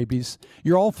 desert babies.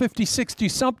 You're all 50, 60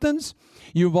 somethings.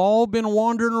 You've all been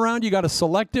wandering around. You got a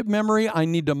selective memory. I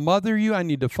need to mother you. I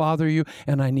need to father you.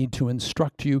 And I need to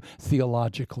instruct you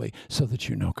theologically so that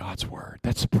you know God's word.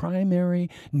 That's the primary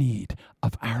need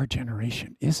of our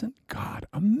generation. Isn't God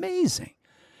amazing?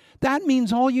 That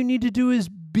means all you need to do is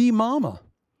be mama.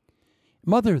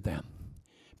 Mother them.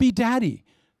 Be daddy.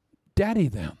 Daddy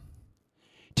them.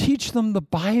 Teach them the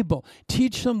Bible.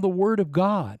 Teach them the Word of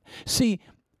God. See,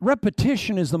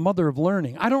 repetition is the mother of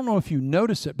learning. I don't know if you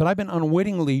notice it, but I've been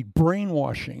unwittingly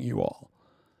brainwashing you all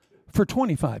for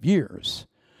 25 years.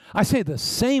 I say the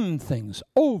same things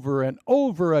over and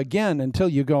over again until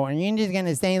you go, are you just going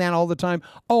to say that all the time?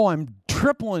 Oh, I'm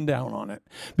tripling down on it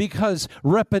because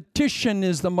repetition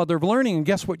is the mother of learning. And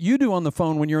guess what you do on the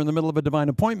phone when you're in the middle of a divine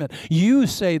appointment? You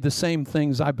say the same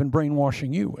things I've been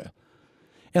brainwashing you with.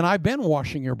 And I've been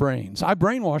washing your brains. I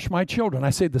brainwash my children. I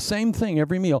say the same thing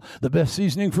every meal. The best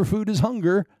seasoning for food is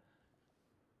hunger.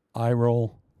 Eye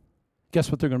roll.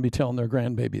 Guess what they're going to be telling their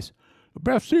grandbabies? The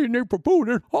best seasoning for food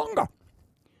is hunger.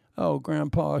 Oh,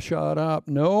 Grandpa, shut up.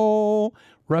 No.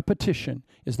 Repetition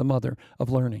is the mother of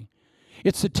learning.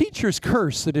 It's the teacher's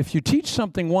curse that if you teach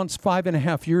something once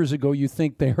 5.5 years ago, you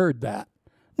think they heard that.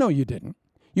 No, you didn't.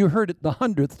 You heard it the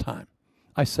 100th time.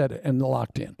 I said it and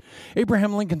locked in.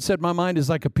 Abraham Lincoln said, my mind is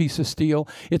like a piece of steel.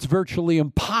 It's virtually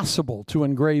impossible to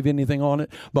engrave anything on it.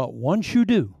 But once you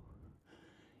do,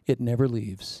 it never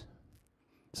leaves.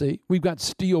 See, we've got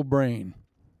steel brain.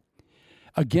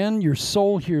 Again, your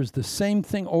soul hears the same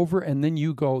thing over, and then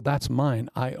you go, that's mine.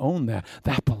 I own that.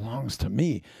 That belongs to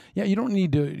me. Yeah, you don't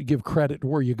need to give credit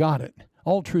where you got it.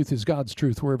 All truth is God's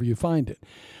truth wherever you find it.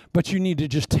 But you need to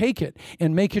just take it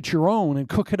and make it your own and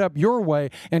cook it up your way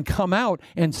and come out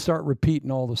and start repeating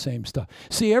all the same stuff.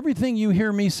 See, everything you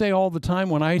hear me say all the time,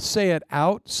 when I say it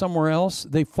out somewhere else,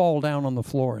 they fall down on the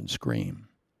floor and scream.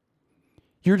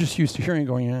 You're just used to hearing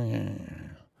going, yeah.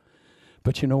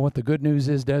 But you know what the good news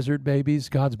is, desert babies?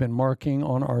 God's been marking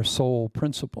on our soul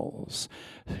principles,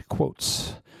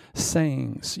 quotes,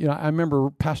 sayings. You know, I remember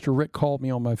Pastor Rick called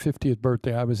me on my 50th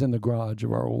birthday. I was in the garage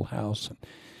of our old house. And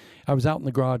I was out in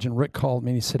the garage, and Rick called me,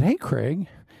 and he said, hey, Craig.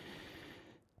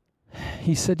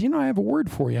 He said, you know, I have a word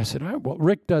for you. I said, well,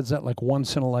 Rick does that like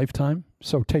once in a lifetime,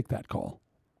 so take that call.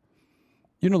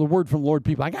 You know the word from the Lord,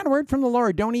 people. I got a word from the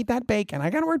Lord. Don't eat that bacon. I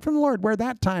got a word from the Lord. Wear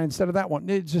that tie instead of that one.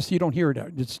 It's just you don't hear it.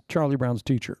 It's Charlie Brown's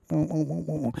teacher.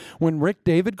 When Rick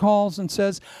David calls and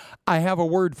says, I have a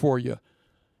word for you,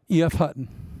 E.F. Hutton,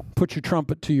 put your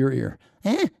trumpet to your ear.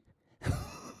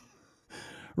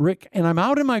 Rick, and I'm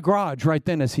out in my garage right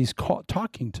then as he's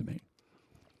talking to me.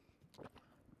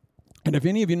 And if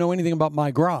any of you know anything about my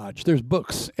garage, there's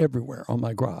books everywhere on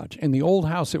my garage. In the old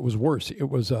house, it was worse. It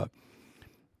was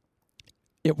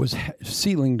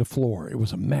ceiling to floor. It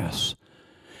was a mess.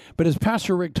 But as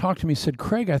Pastor Rick talked to me, he said,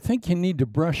 Craig, I think you need to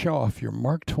brush off your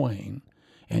Mark Twain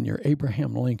and your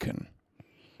Abraham Lincoln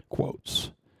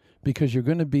quotes, because you're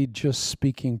going to be just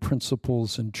speaking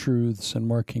principles and truths and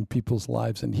marking people's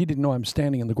lives. And he didn't know I'm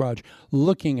standing in the garage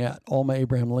looking at all my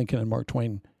Abraham Lincoln and Mark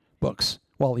Twain books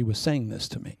while he was saying this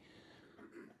to me.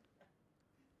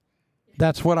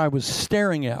 That's what I was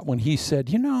staring at when he said,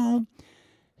 you're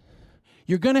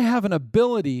going to have an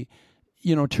ability,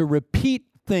 to repeat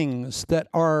things that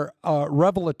are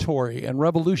revelatory and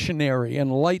revolutionary,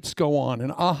 and lights go on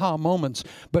and aha moments.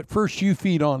 But first you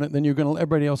feed on it, then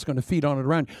everybody else is going to feed on it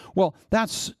around you. Well,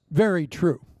 that's very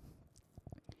true.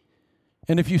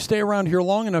 And if you stay around here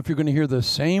long enough, you're going to hear the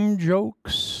same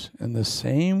jokes and the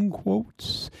same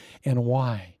quotes. And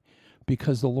why?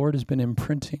 Because the Lord has been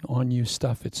imprinting on you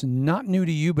stuff. It's not new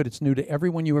to you, but it's new to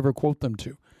everyone you ever quote them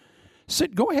to.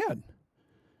 Go ahead.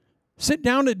 Sit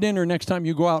down at dinner next time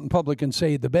you go out in public and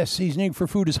say, the best seasoning for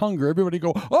food is hunger. Everybody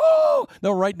go, oh!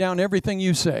 They'll write down everything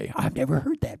you say. I've never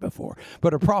heard that before.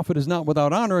 But a prophet is not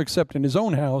without honor except in his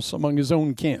own house among his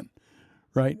own kin,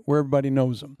 right? Where everybody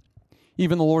knows him.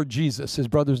 Even the Lord Jesus, his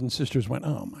brothers and sisters went,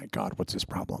 oh my God, what's his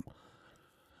problem?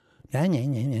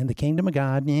 The kingdom of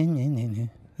God.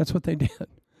 That's what they did.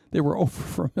 They were over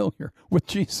familiar with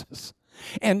Jesus.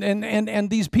 And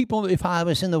these people, if I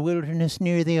was in the wilderness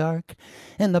near the ark,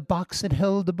 and the box that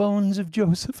held the bones of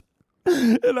Joseph,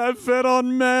 and I fed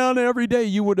on man every day,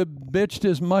 you would have bitched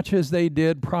as much as they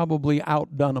did, probably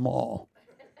outdone them all.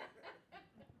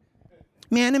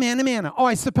 Manna. Oh,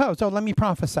 I suppose. Oh, let me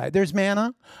prophesy. There's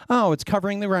manna. Oh, it's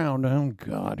covering the ground. Oh,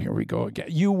 God, here we go again.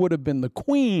 You would have been the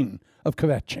queen of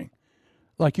kvetching,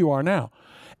 like you are now.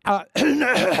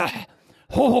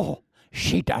 Oh,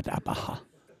 shitadabaha.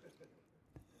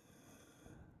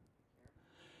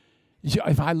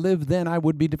 If I lived then, I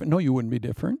would be different. No, you wouldn't be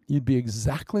different. You'd be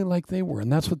exactly like they were.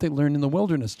 And that's what they learned in the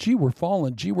wilderness. Gee, we're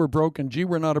fallen. Gee, we're broken. Gee,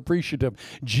 we're not appreciative.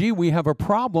 Gee, we have a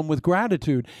problem with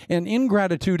gratitude and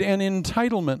ingratitude and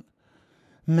entitlement.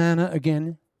 Manna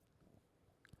again.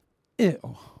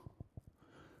 Ew.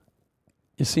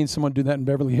 You seen someone do that in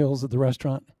Beverly Hills at the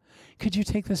restaurant? Could you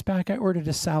take this back? I ordered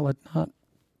a salad, not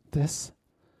this.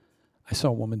 I saw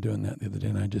a woman doing that the other day,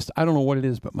 and I don't know what it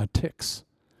is, but my tics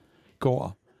go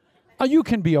off. You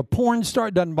can be a porn star,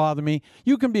 it doesn't bother me.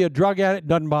 You can be a drug addict, it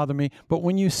doesn't bother me. But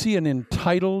when you see an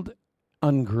entitled,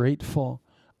 ungrateful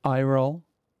eye roll,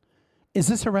 is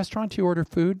this a restaurant you order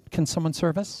food? Can someone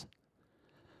serve us?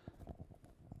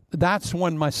 That's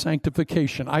when my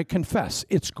sanctification, I confess,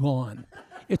 it's gone.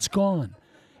 It's gone.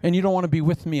 And you don't want to be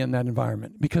with me in that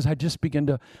environment, because I just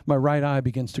my right eye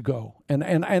begins to go. And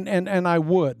I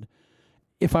would,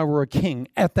 if I were a king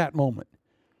at that moment,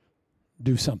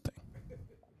 do something.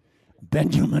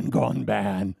 Benjamin gone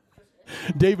bad.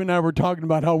 Dave and I were talking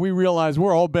about how we realize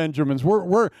we're all Benjamins.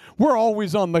 We're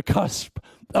always on the cusp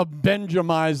of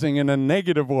Benjamizing in a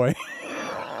negative way.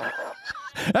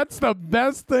 That's the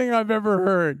best thing I've ever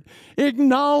heard.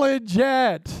 Acknowledge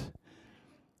it.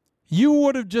 You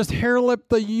would have just hair-lipped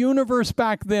the universe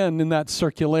back then in that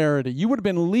circularity. You would have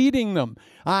been leading them.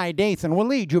 I, Dathan, will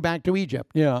lead you back to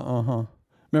Egypt. Yeah,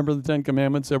 Remember the Ten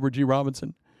Commandments, Edward G.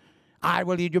 Robinson? I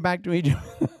will lead you back to Egypt.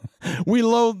 We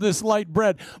loathe this light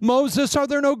bread. Moses, are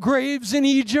there no graves in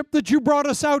Egypt that you brought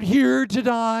us out here to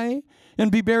die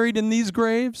and be buried in these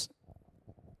graves?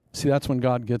 See, that's when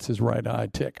God gets his right eye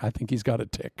tick. I think he's got a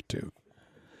tick too.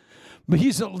 But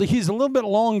he's a little bit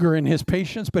longer in his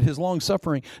patience, but his long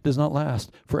suffering does not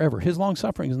last forever. His long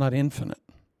suffering is not infinite.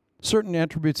 Certain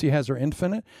attributes he has are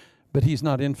infinite, but he's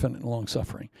not infinite in long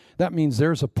suffering. That means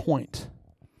there's a point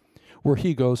where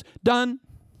he goes, done.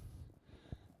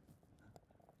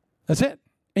 That's it.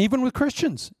 Even with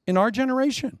Christians in our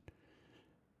generation.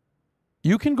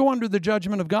 You can go under the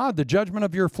judgment of God, the judgment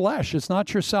of your flesh. It's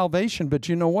not your salvation, but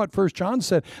you know what? 1 John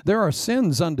said there are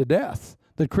sins unto death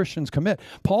that Christians commit.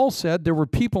 Paul said there were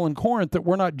people in Corinth that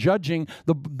were not judging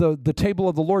the table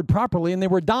of the Lord properly, and they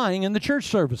were dying in the church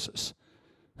services.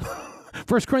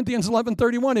 1 Corinthians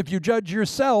 11:31, if you judge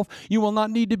yourself, you will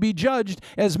not need to be judged,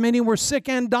 as many were sick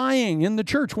and dying in the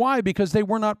church. Why? Because they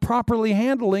were not properly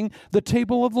handling the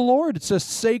table of the Lord. It's a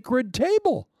sacred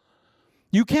table.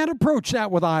 You can't approach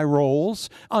that with eye rolls,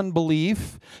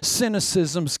 unbelief,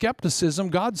 cynicism, skepticism.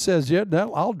 God says, yeah,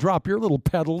 I'll drop your little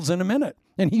petals in a minute.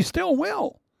 And he still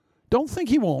will. Don't think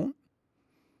he won't.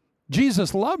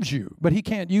 Jesus loves you, but he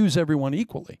can't use everyone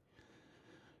equally.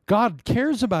 God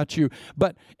cares about you.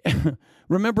 But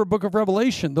remember book of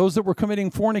Revelation, those that were committing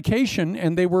fornication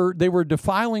and they were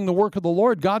defiling the work of the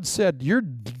Lord, God said, you're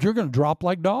going to drop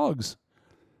like dogs.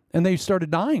 And they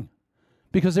started dying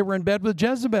because they were in bed with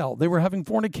Jezebel. They were having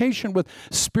fornication with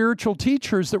spiritual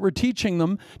teachers that were teaching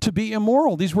them to be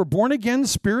immoral. These were born-again,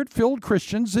 Spirit-filled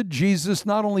Christians that Jesus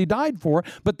not only died for,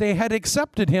 but they had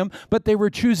accepted him, but they were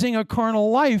choosing a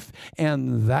carnal life,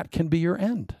 and that can be your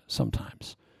end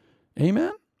sometimes.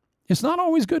 Amen? It's not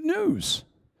always good news.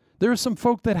 There are some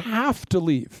folk that have to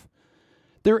leave.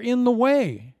 They're in the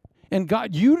way. And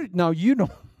God, you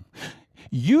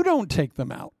don't take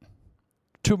them out.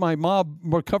 To my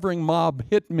recovering mob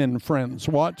hitmen friends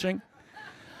watching.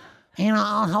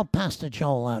 I'll help Pastor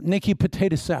Joel out. Nicky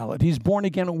potato salad. He's born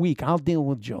again a week. I'll deal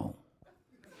with Joel.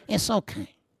 It's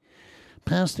okay.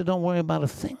 Pastor, don't worry about a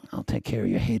thing. I'll take care of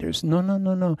your haters.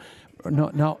 No.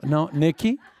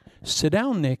 Nicky, sit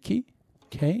down, Nicky.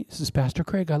 Okay, this is Pastor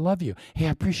Craig. I love you. Hey, I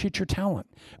appreciate your talent.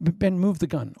 Ben, move the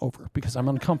gun over because I'm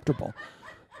uncomfortable.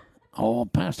 Oh,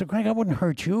 Pastor Craig, I wouldn't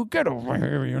hurt you. Get over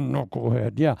here, you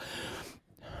knucklehead. Yeah.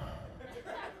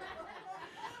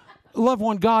 Loved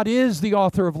one, God is the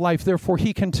author of life. Therefore,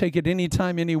 he can take it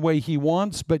anytime, any way he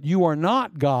wants. But you are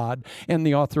not God and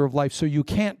the author of life, so you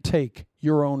can't take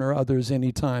your own or others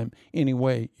anytime, any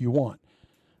way you want.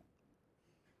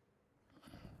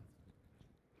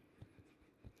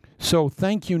 So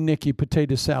thank you, Nicky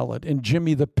Potato Salad and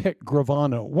Jimmy the Pick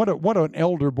Gravano. What an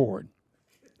elder board.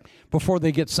 Before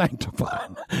they get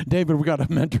sanctified. David, we got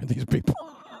to mentor these people.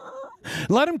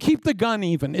 Let them keep the gun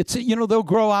even. They'll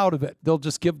grow out of it. They'll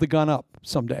just give the gun up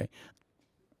someday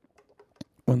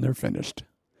when they're finished.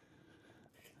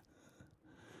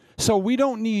 So we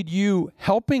don't need you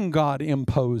helping God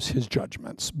impose his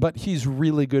judgments, but he's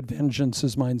really good. Vengeance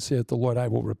is mine, saith the Lord, I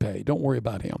will repay. Don't worry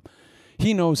about him.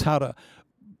 He knows how to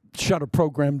shut a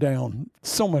program down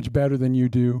so much better than you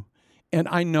do. And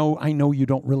I know you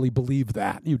don't really believe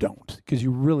that. You don't, because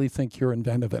you really think you're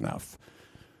inventive enough.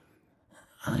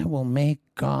 I will make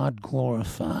God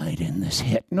glorified in this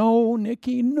hit. No,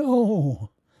 Nicky, no.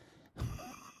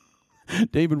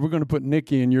 David, we're going to put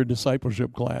Nicky in your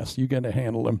discipleship class. You got to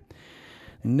handle him.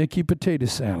 Nicky Potato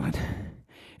Salad.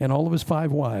 And all of his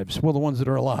 5 wives, well, the ones that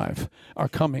are alive, are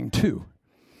coming too.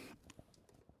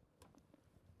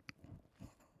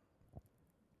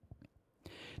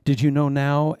 Did you know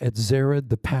now at Zered,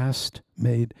 the past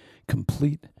made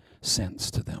complete sense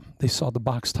to them? They saw the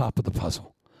box top of the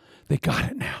puzzle. They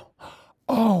got it now.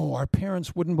 Oh, our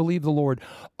parents wouldn't believe the Lord.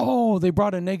 Oh, they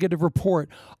brought a negative report.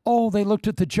 Oh, they looked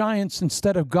at the giants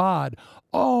instead of God.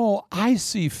 Oh, I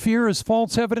see. Fear is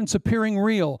false evidence appearing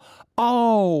real.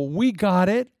 Oh, we got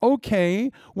it.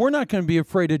 Okay, we're not going to be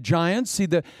afraid of giants. See,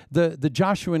 the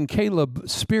Joshua and Caleb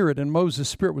spirit and Moses'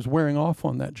 spirit was wearing off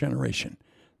on that generation.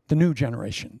 The new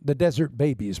generation, the desert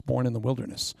babies born in the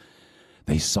wilderness.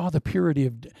 They saw the purity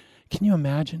of... Can you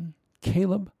imagine?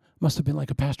 Caleb must have been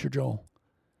like a Pastor Joel.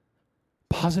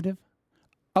 Positive,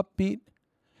 upbeat,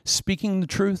 speaking the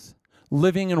truth,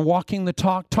 living and walking the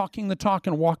talk, talking the talk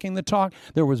and walking the talk.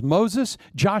 There was Moses,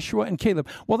 Joshua, and Caleb.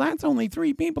 Well, that's only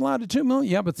 3 people out of 2 million.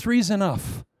 Yeah, but 3's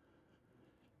enough.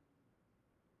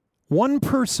 One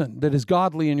person that is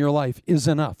godly in your life is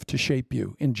enough to shape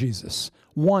you in Jesus.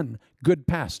 One good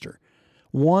pastor.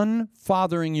 One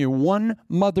fathering you, one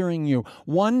mothering you,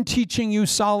 one teaching you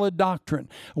solid doctrine.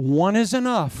 One is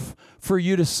enough for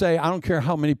you to say, I don't care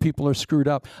how many people are screwed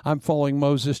up. I'm following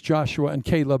Moses, Joshua, and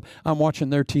Caleb. I'm watching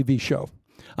their TV show.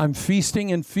 I'm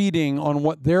feasting and feeding on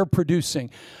what they're producing.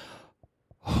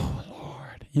 Oh,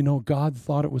 Lord. God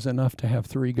thought it was enough to have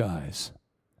 3 guys.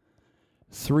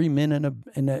 3 men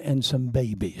and some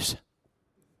babies.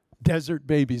 Desert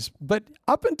babies. But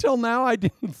up until now, I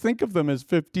didn't think of them as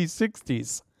 50s,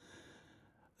 60s.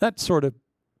 That sort of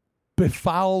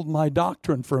befouled my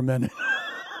doctrine for a minute.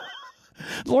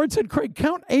 The Lord said, Craig,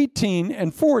 count 18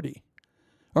 and 40.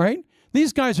 All right?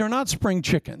 These guys are not spring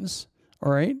chickens.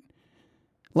 All right?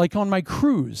 Like on my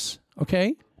cruise.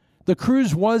 Okay? The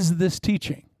cruise was this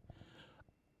teaching.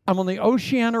 I'm on the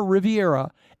Oceania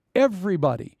Riviera.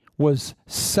 Everybody was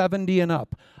 70 and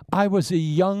up. I was a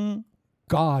young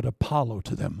God Apollo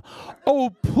to them. Oh,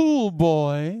 pool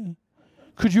boy,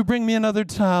 could you bring me another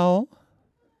towel?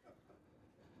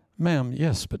 Ma'am,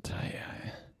 yes, but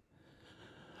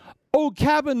oh,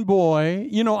 cabin boy,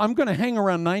 I'm going to hang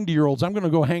around 90-year-olds. I'm going to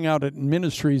go hang out at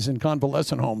ministries and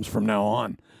convalescent homes from now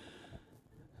on.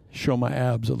 Show my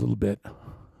abs a little bit.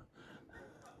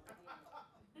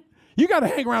 You got to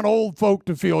hang around old folk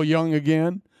to feel young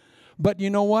again. But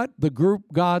you know what? The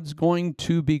group God's going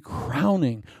to be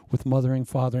crowning with mothering,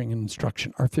 fathering, and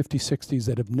instruction are 50s, 60s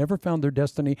that have never found their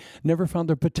destiny, never found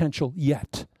their potential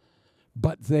yet.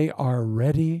 But they are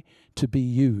ready to be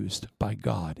used by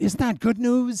God. Isn't that good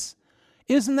news?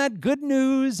 Isn't that good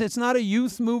news? It's not a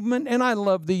youth movement, and I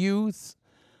love the youth.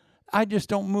 I just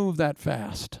don't move that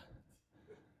fast.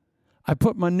 I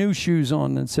put my new shoes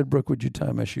on and said, Brooke, would you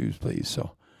tie my shoes, please?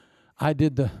 So we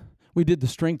did the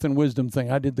strength and wisdom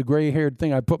thing. I did the gray-haired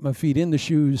thing. I put my feet in the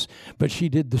shoes, but she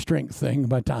did the strength thing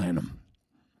by tying them.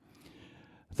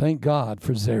 Thank God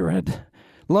for Zered.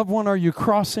 Loved one, are you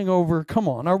crossing over? Come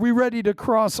on, are we ready to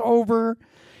cross over?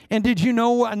 And did you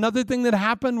know another thing that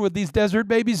happened with these desert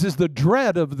babies is the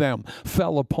dread of them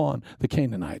fell upon the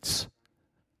Canaanites.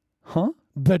 Huh?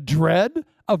 The dread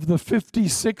of the 50s,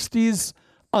 60s,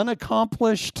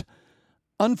 unaccomplished,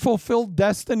 unfulfilled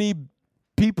destiny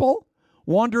people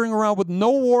wandering around with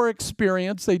no war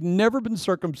experience. They'd never been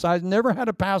circumcised, never had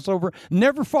a Passover,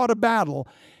 never fought a battle.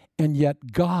 And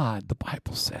yet God, the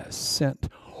Bible says, sent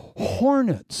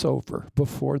hornets over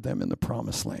before them in the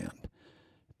promised land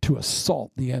to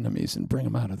assault the enemies and bring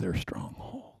them out of their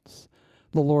strongholds.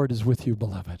 The Lord is with you,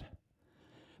 beloved.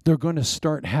 They're going to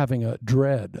start having a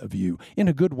dread of you in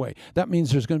a good way. That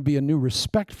means there's going to be a new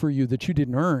respect for you that you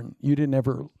didn't earn. You didn't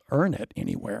ever earn it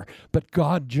anywhere. But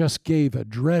God just gave a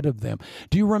dread of them.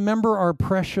 Do you remember our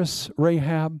precious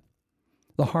Rahab,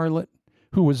 the harlot,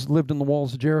 who lived in the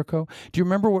walls of Jericho? Do you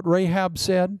remember what Rahab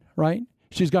said, right?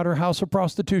 She's got her house of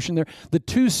prostitution there. The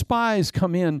two spies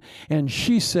come in, and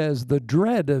she says, the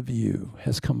dread of you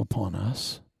has come upon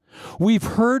us. We've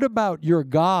heard about your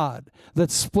God that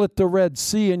split the Red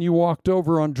Sea and you walked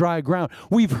over on dry ground.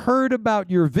 We've heard about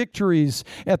your victories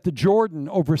at the Jordan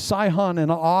over Sihon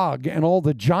and Og and all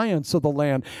the giants of the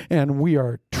land, and we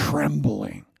are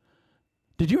trembling.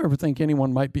 Did you ever think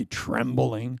anyone might be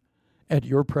trembling at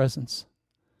your presence?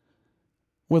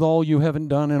 With all you haven't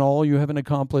done and all you haven't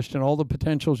accomplished and all the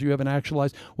potentials you haven't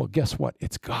actualized? Well, guess what?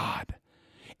 It's God.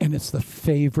 And it's the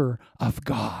favor of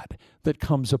God that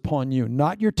comes upon you.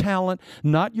 Not your talent,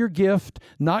 not your gift,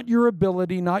 not your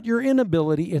ability, not your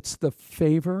inability. It's the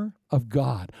favor of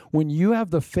God. When you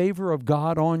have the favor of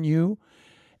God on you,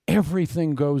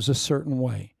 everything goes a certain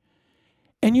way.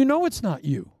 And you know it's not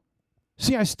you.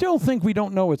 See, I still think we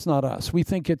don't know it's not us. We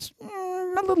think it's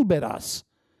a little bit us.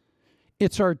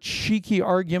 It's our cheeky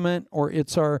argument, or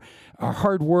it's our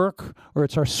hard work, or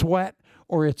it's our sweat,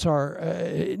 or it's our...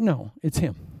 no, it's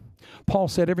Him. Paul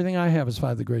said, everything I have is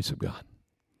by the grace of God.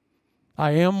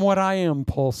 I am what I am,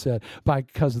 Paul said,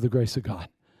 because of the grace of God.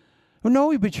 Well,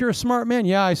 no, but you're a smart man.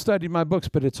 Yeah, I studied my books,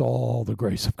 but it's all the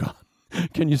grace of God.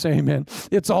 Can you say amen?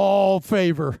 It's all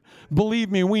favor.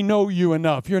 Believe me, we know you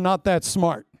enough. You're not that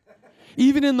smart.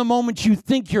 Even in the moment you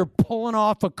think you're pulling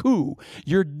off a coup,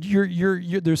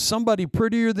 there's somebody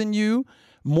prettier than you,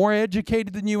 more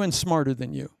educated than you, and smarter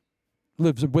than you.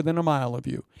 Lives within a mile of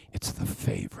you. It's the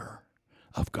favor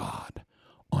of God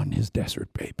on His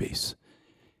desert babies.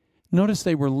 Notice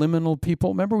they were liminal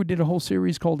people. Remember we did a whole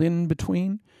series called In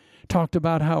Between? Talked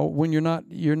about how when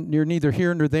you're neither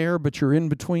here nor there, but you're in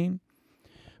between.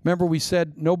 Remember we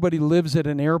said nobody lives at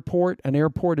an airport. An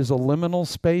airport is a liminal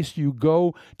space. You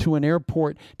go to an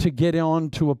airport to get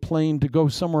onto a plane to go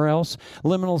somewhere else.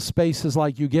 Liminal space is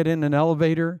like you get in an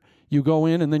elevator, you go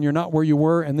in, and then you're not where you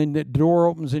were, and then the door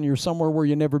opens and you're somewhere where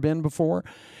you've never been before.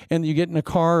 And you get in a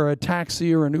car or a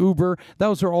taxi or an Uber.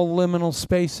 Those are all liminal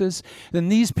spaces.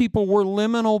 And these people were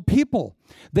liminal people.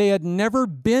 They had never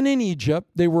been in Egypt.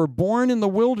 They were born in the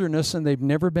wilderness, and they've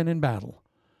never been in battle.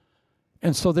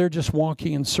 And so they're just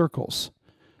walking in circles.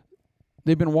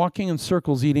 They've been walking in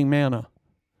circles eating manna.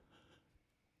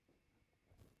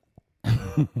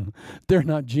 They're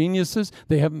not geniuses.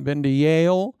 They haven't been to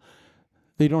Yale.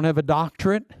 They don't have a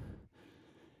doctorate.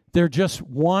 They're just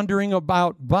wandering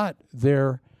about, but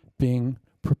they're being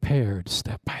prepared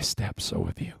step by step. So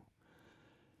have you.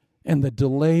 And the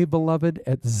delay, beloved,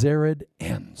 at Zered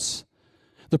ends.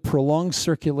 The prolonged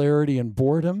circularity and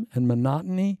boredom and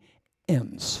monotony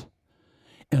ends.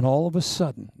 And all of a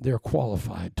sudden, they're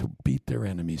qualified to beat their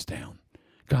enemies down.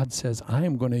 God says, I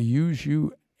am going to use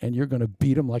you, and you're going to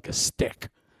beat them like a stick.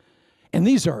 And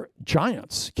these are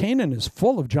giants. Canaan is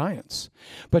full of giants.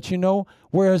 But you know,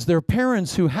 whereas their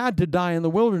parents who had to die in the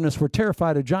wilderness were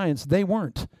terrified of giants, they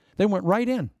weren't. They went right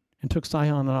in and took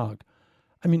Sihon and Og.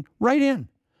 I mean, right in.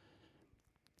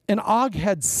 And Og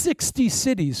had 60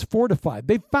 cities fortified.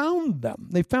 They found them.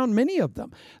 They found many of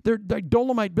them. They're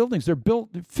Dolomite buildings. They're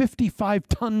built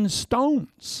 55-ton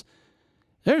stones.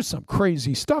 There's some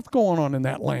crazy stuff going on in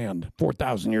that land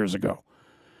 4,000 years ago.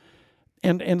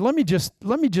 And let me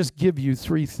just give you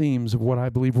three themes of what I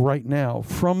believe right now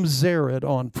from Zered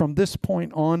on. From this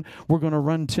point on, we're going to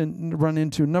run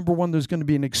into number one. There's going to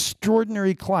be an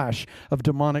extraordinary clash of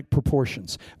demonic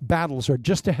proportions. Battles are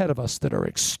just ahead of us that are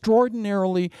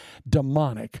extraordinarily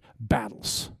demonic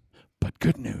battles. But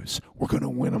good news, we're going to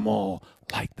win them all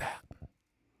like that.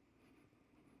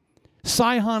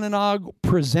 Sihon and Og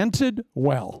presented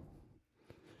well.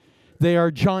 They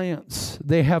are giants.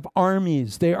 They have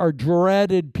armies. They are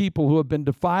dreaded people who have been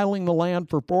defiling the land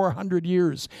for 400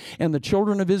 years. And the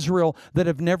children of Israel that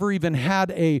have never even had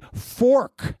a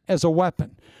fork as a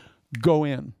weapon go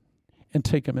in and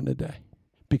take them in a day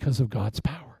because of God's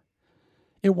power.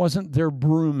 It wasn't their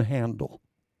broom handle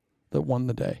that won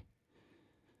the day.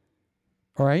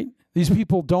 All right? These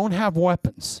people don't have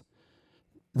weapons.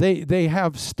 They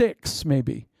have sticks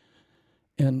maybe.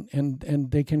 And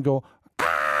they can go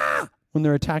when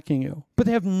they're attacking you. But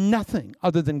they have nothing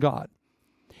other than God.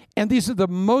 And these are the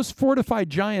most fortified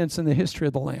giants in the history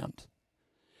of the land.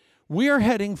 We are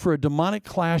heading for a demonic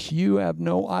clash. You have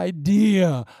no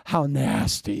idea how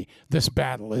nasty this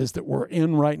battle is that we're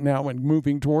in right now and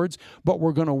moving towards. But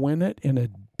we're going to win it in a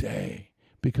day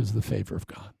because of the favor of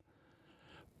God.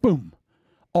 Boom.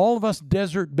 All of us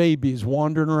desert babies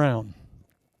wandering around.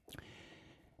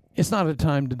 It's not a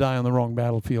time to die on the wrong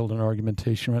battlefield in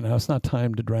argumentation right now. It's not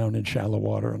time to drown in shallow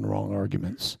water on the wrong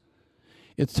arguments.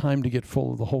 It's time to get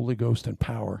full of the Holy Ghost and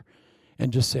power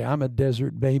and just say, I'm a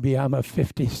desert baby. I'm a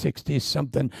 50, 60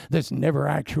 something that's never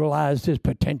actualized his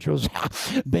potentials.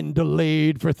 Been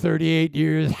delayed for 38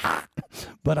 years.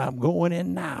 But I'm going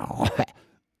in now.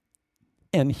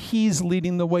 And he's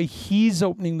leading the way. He's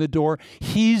opening the door.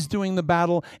 He's doing the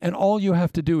battle. And all you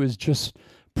have to do is just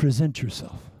present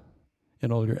yourself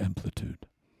in all your amplitude.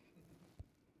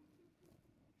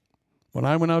 When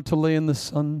I went out to lay in the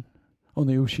sun on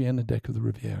the Oceana deck of the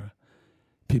Riviera,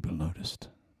 people noticed.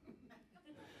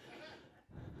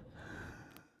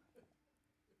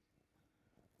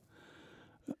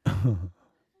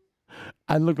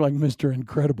 I look like Mr.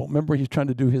 Incredible. Remember he's trying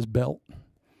to do his belt?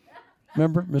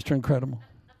 Remember Mr. Incredible?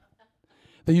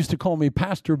 They used to call me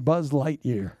Pastor Buzz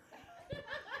Lightyear.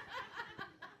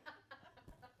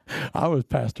 I was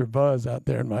Pastor Buzz out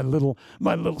there in my little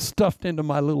stuffed into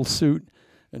my little suit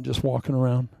and just walking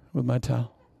around with my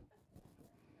towel.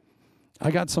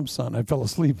 I got some sun. I fell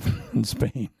asleep in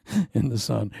Spain in the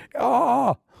sun.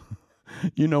 Oh,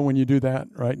 you know when you do that,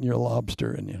 right? And you're a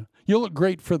lobster, and you look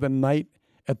great for the night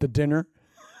at the dinner.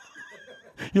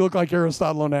 You look like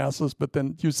Aristotle Onassis, but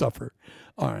then you suffer.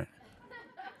 All right.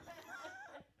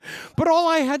 But all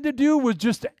I had to do was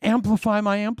just amplify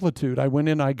my amplitude. I went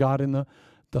in, I got in the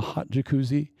hot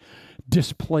jacuzzi,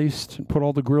 displaced, and put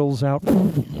all the grills out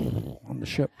on the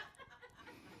ship.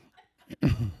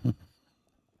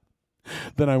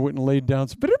 Then I went and laid down.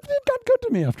 But it got good to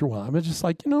me after a while. I was just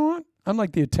like, you know what? I'm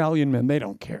like the Italian men. They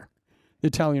don't care. The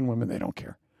Italian women, they don't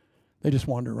care. They just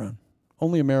wander around.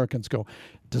 Only Americans go,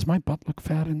 does my butt look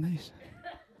fat in these?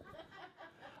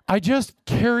 I just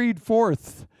carried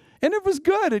forth. And it was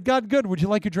good. It got good. Would you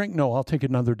like a drink? No, I'll take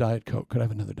another Diet Coke. Could I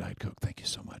have another Diet Coke? Thank you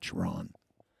so much, Ron.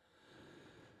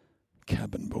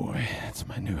 Cabin boy. That's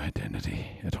my new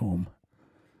identity at home.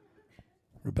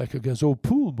 Rebecca goes, oh,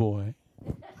 pool boy.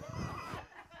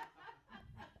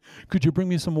 Could you bring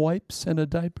me some wipes and a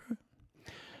diaper?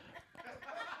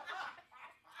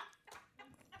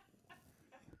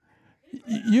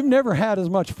 You've never had as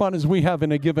much fun as we have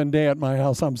in a given day at my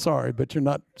house. I'm sorry, but you're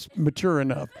not mature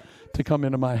enough to come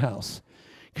into my house.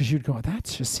 Because you'd go, that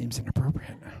just seems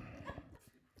inappropriate.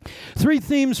 Three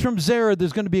themes from Zered.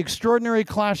 There's going to be extraordinary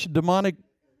clash of demonic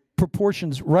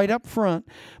proportions right up front,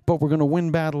 but we're going to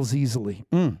win battles easily.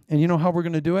 And you know how we're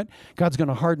going to do it? God's going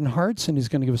to harden hearts, and he's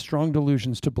going to give us strong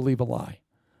delusions to believe a lie.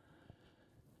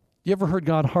 You ever heard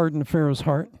God harden Pharaoh's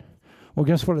heart? Well,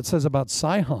 guess what it says about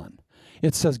Sihon?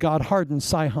 It says God hardened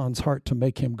Sihon's heart to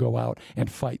make him go out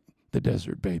and fight the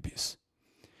desert babies.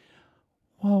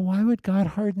 Well, why would God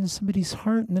harden somebody's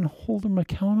heart and then hold them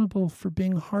accountable for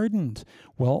being hardened?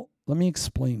 Well, let me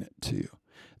explain it to you.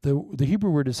 The Hebrew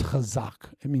word is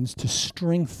chazak. It means to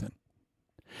strengthen.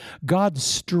 God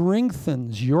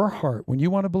strengthens your heart. When you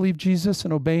want to believe Jesus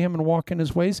and obey him and walk in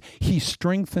his ways, he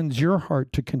strengthens your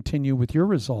heart to continue with your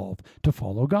resolve to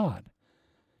follow God.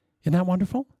 Isn't that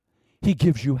wonderful? He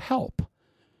gives you help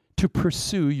to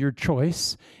pursue your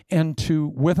choice and to,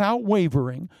 without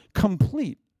wavering,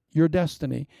 complete your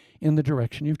destiny in the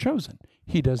direction you've chosen.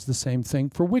 He does the same thing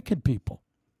for wicked people.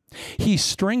 He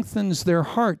strengthens their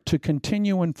heart to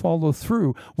continue and follow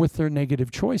through with their negative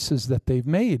choices that they've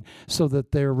made so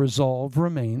that their resolve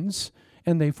remains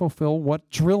and they fulfill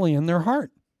what's really in their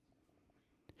heart.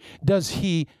 Does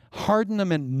he harden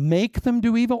them and make them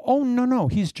do evil? Oh, no.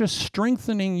 He's just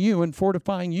strengthening you and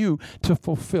fortifying you to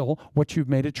fulfill what you've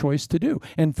made a choice to do.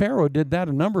 And Pharaoh did that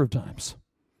a number of times.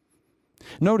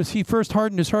 Notice he first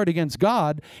hardened his heart against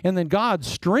God, and then God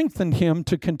strengthened him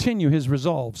to continue his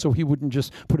resolve so he wouldn't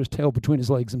just put his tail between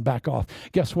his legs and back off.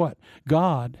 Guess what?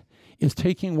 God is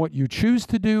taking what you choose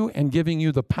to do and giving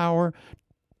you the power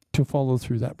to follow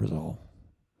through that resolve.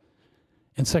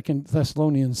 And 2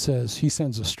 Thessalonians says he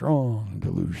sends a strong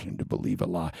delusion to believe a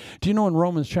lie. Do you know in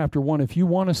Romans chapter 1, if you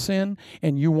want to sin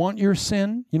and you want your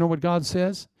sin, you know what God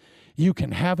says? You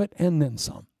can have it and then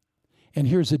some. And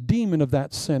here's a demon of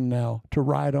that sin now to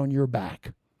ride on your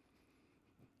back,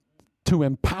 to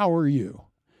empower you,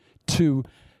 to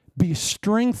be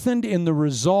strengthened in the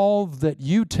resolve that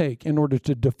you take in order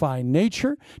to defy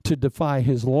nature, to defy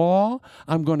his law.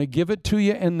 I'm going to give it to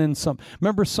you and then some.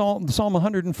 Remember Psalm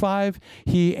 105?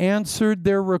 He answered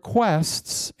their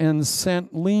requests and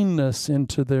sent leanness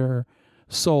into their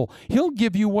soul. He'll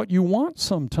give you what you want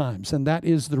sometimes, and that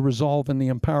is the resolve and the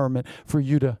empowerment for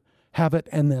you to have it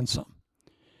and then some.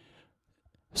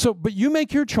 So, but you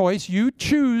make your choice. You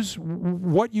choose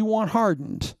what you want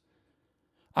hardened.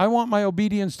 I want my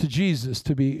obedience to Jesus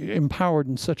to be empowered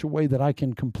in such a way that I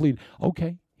can complete.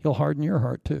 Okay, he'll harden your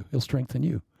heart too. He'll strengthen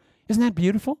you. Isn't that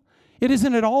beautiful? It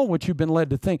isn't at all what you've been led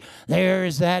to think.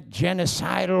 There's that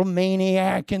genocidal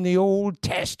maniac in the Old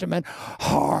Testament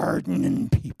hardening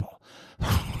people.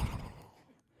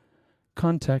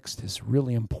 Context is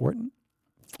really important.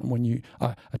 When you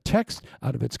a text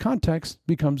out of its context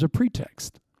becomes a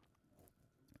pretext.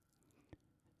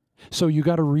 So you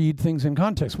got to read things in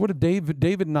context. What if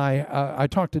David and I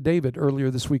talked to David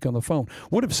earlier this week on the phone.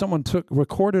 What if someone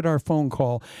recorded our phone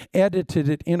call, edited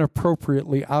it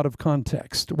inappropriately out of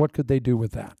context? What could they do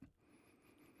with that?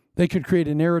 They could create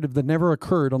a narrative that never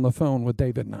occurred on the phone with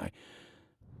David and I.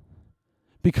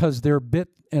 Because their bit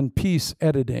and piece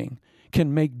editing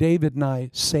can make David and I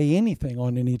say anything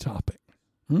on any topic.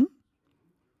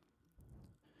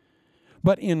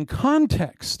 But in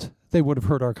context, they would have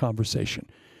heard our conversation.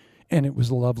 And it was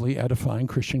a lovely, edifying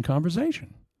Christian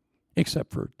conversation.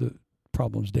 Except for the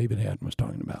problems David had and was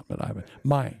talking about. But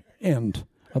my end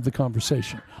of the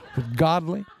conversation was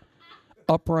godly,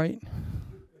 upright,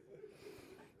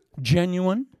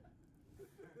 genuine.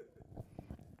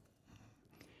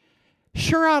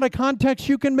 Sure, out of context,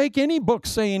 you can make any book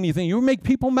say anything. You make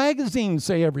People magazine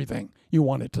say everything you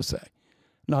want it to say.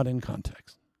 Not in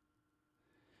context.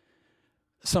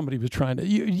 Somebody was trying to,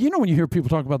 you know when you hear people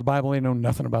talk about the Bible, they know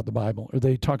nothing about the Bible. Or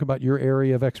they talk about your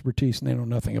area of expertise and they know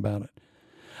nothing about it.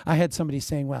 I had somebody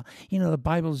saying, well, the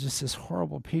Bible is just this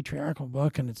horrible patriarchal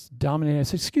book and it's dominating. I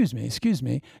said, excuse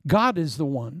me. God is the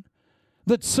one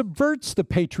that subverts the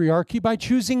patriarchy by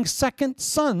choosing second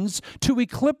sons to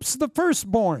eclipse the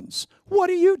firstborns. What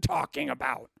are you talking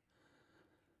about?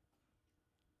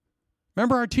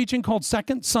 Remember our teaching called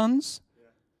Second Sons?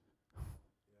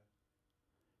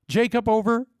 Jacob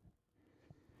over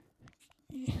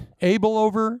Abel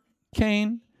over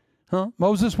Cain.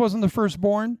 Moses wasn't the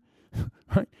firstborn.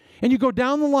 Right? And you go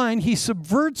down the line, he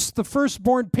subverts the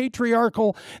firstborn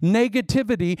patriarchal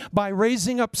negativity by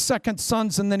raising up second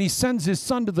sons, and then he sends his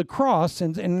son to the cross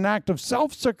in an act of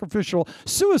self-sacrificial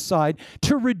suicide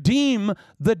to redeem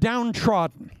the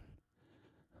downtrodden.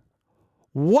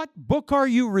 What book are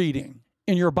you reading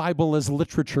in your Bible as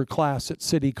literature class at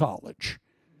City College?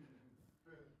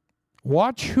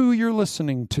 Watch who you're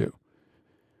listening to.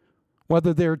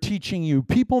 Whether they're teaching you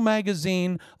People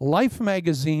magazine, Life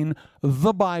magazine,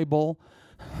 the Bible,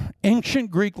 ancient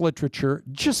Greek literature,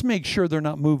 just make sure they're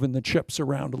not moving the chips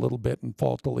around a little bit and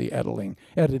faultily editing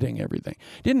everything.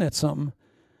 Isn't that something?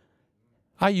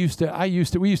 We used to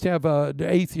have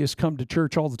atheists come to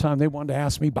church all the time. They wanted to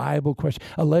ask me Bible questions,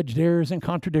 alleged errors and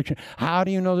contradiction. How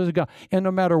do you know there's a God? And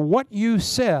no matter what you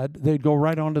said, they'd go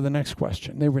right on to the next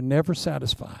question. They were never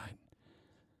satisfied.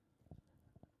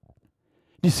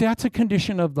 You see, that's a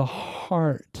condition of the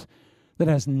heart that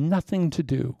has nothing to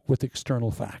do with external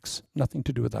facts, nothing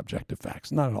to do with objective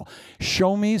facts, not at all.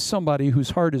 Show me somebody whose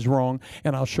heart is wrong,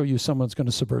 and I'll show you someone's going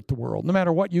to subvert the world. No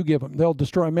matter what you give them, they'll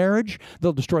destroy marriage,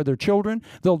 they'll destroy their children,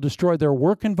 they'll destroy their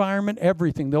work environment,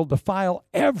 everything. They'll defile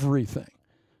everything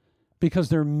because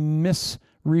they're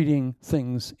misreading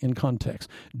things in context.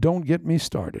 Don't get me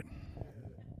started.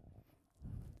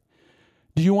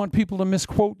 Do you want people to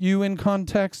misquote you in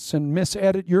contexts and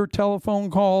misedit your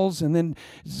telephone calls and then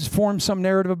form some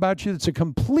narrative about you that's a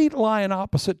complete lie and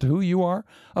opposite to who you are?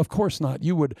 Of course not.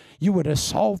 You would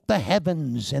assault the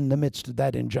heavens in the midst of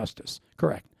that injustice.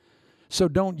 Correct. So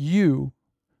don't you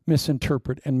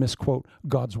misinterpret and misquote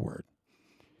God's word.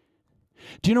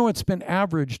 Do you know it's been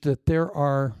averaged that there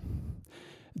are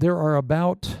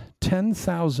about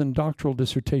 10,000 doctoral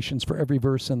dissertations for every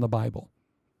verse in the Bible?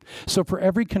 So for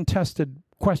every contested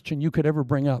question you could ever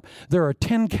bring up, there are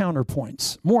 10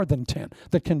 counterpoints, more than 10,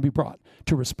 that can be brought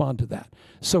to respond to that.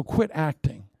 So quit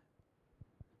acting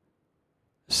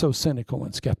so cynical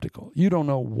and skeptical. You don't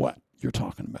know what you're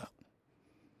talking about.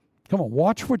 Come on,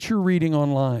 watch what you're reading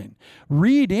online.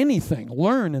 Read anything,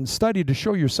 learn and study to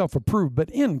show yourself approved, but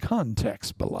in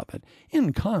context, beloved,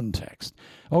 in context.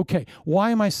 Okay,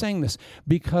 why am I saying this?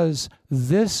 Because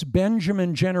this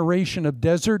Benjamin generation of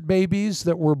desert babies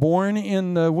that were born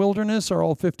in the wilderness are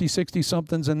all 50,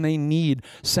 60-somethings, and they need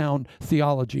sound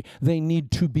theology. They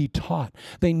need to be taught.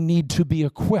 They need to be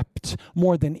equipped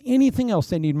more than anything else.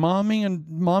 They need mommy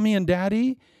and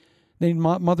daddy. They need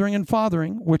mothering and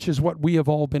fathering, which is what we have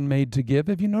all been made to give.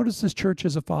 Have you noticed this church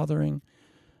is a fathering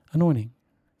anointing?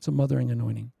 It's a mothering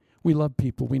anointing. We love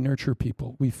people. We nurture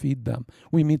people. We feed them.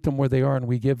 We meet them where they are, and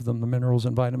we give them the minerals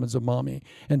and vitamins of mommy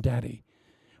and daddy.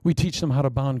 We teach them how to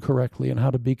bond correctly and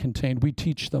how to be contained. We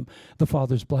teach them the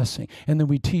Father's blessing. And then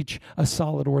we teach a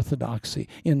solid orthodoxy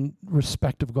in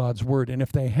respect of God's word. And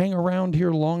if they hang around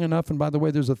here long enough, and by the way,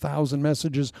 there's 1,000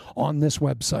 messages on this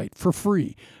website for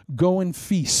free, go and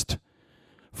feast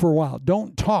for a while.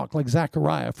 Don't talk like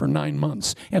Zechariah for 9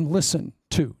 months and listen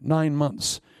to 9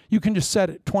 months. You can just set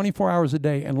it 24 hours a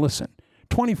day and listen.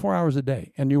 24 hours a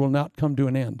day, and you will not come to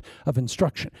an end of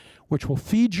instruction, which will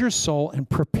feed your soul and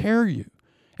prepare you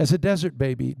as a desert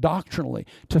baby doctrinally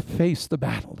to face the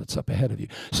battle that's up ahead of you.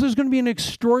 So there's going to be an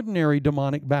extraordinary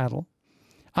demonic battle.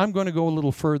 I'm going to go a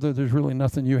little further. There's really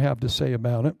nothing you have to say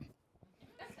about it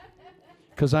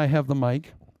because I have the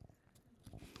mic.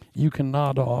 You can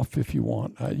nod off if you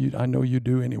want. I know you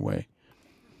do anyway.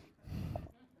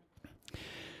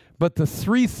 But the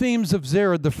three themes of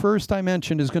Zered, the first I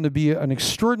mentioned, is going to be an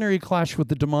extraordinary clash with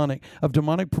the demonic, of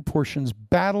demonic proportions,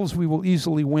 battles we will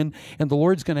easily win, and the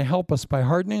Lord's going to help us by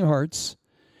hardening hearts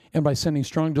and by sending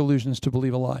strong delusions to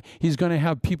believe a lie. He's going to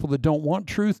have people that don't want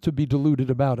truth to be deluded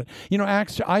about it. You know,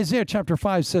 Isaiah chapter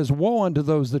 5 says, "Woe unto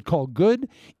those that call good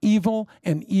evil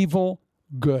and evil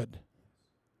good."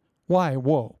 Why?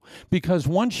 Woe. Because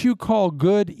once you call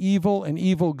good evil and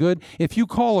evil good, if you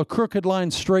call a crooked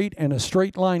line straight and a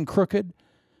straight line crooked,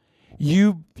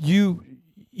 you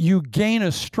gain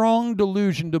a strong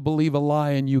delusion to believe a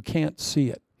lie and you can't see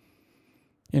it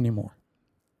anymore.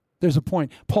 There's a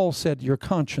point. Paul said, your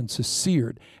conscience is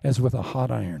seared as with a hot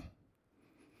iron.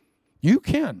 You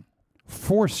can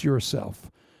force yourself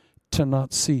to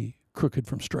not see crooked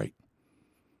from straight.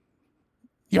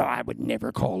 Yeah, I would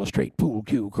never call a straight pool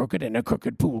cue crooked and a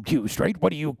crooked pool cue straight.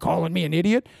 What are you calling me, an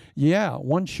idiot? Yeah,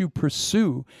 once you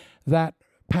pursue that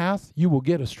path, you will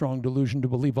get a strong delusion to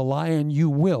believe a lie, and you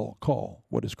will call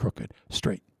what is crooked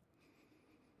straight.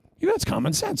 That's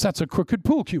common sense. That's a crooked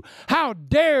pool cue. How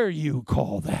dare you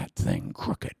call that thing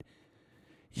crooked?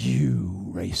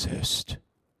 You racist.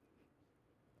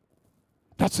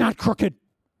 That's not crooked.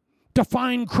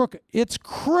 Define crooked. It's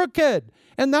crooked.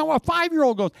 And now a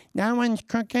 5-year-old goes, that one's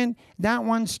crooked, that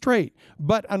one's straight.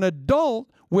 But an adult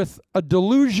with a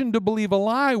delusion to believe a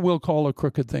lie will call a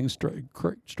crooked thing straight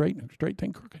and a straight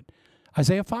thing crooked.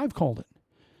 Isaiah 5 called it.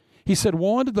 He said,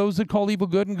 woe unto those that call evil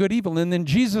good and good evil. And then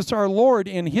Jesus, our Lord,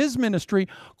 in his ministry,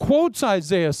 quotes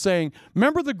Isaiah saying,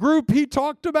 remember the group he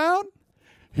talked about?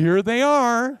 Here they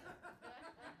are.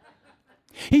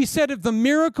 He said, if the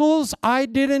miracles I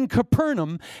did in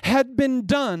Capernaum had been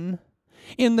done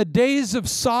in the days of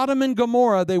Sodom and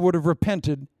Gomorrah, they would have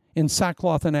repented in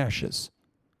sackcloth and ashes.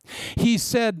 He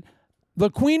said, the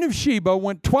Queen of Sheba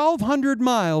went 1,200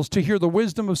 miles to hear the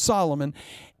wisdom of Solomon,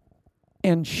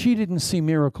 and she didn't see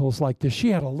miracles like this. She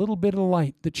had a little bit of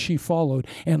light that she followed,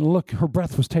 and look, her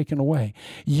breath was taken away.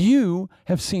 You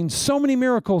have seen so many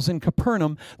miracles in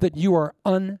Capernaum that you are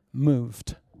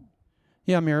unmoved.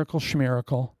 Yeah, miracle,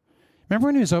 schmiracle. Remember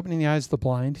when he was opening the eyes of the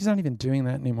blind? He's not even doing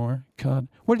that anymore. God,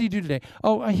 what did he do today?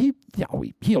 Oh, he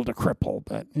healed a cripple,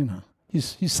 but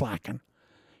he's slacking.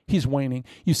 He's waning.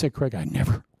 You say, Craig, I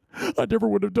never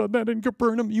would have done that in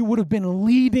Capernaum. You would have been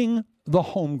leading the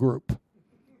home group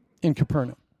in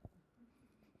Capernaum.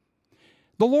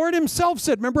 The Lord himself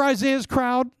said, remember Isaiah's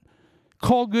crowd?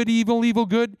 Call good evil, evil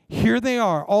good. Here they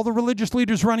are, all the religious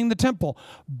leaders running the temple.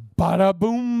 Bada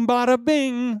boom, bada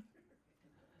bing.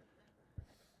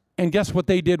 And guess what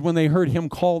they did when they heard him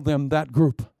call them that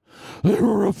group? They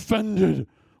were offended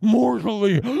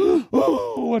mortally.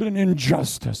 Oh, what an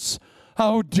injustice.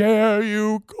 How dare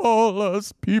you call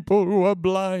us people who are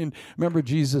blind? Remember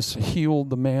Jesus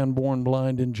healed the man born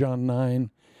blind in John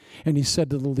 9? And he said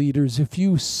to the leaders, if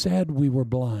you said we were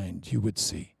blind, you would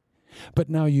see. But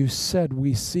now you said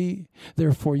we see,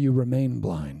 therefore you remain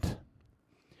blind.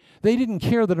 They didn't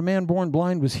care that a man born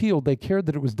blind was healed. They cared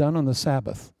that it was done on the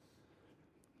Sabbath.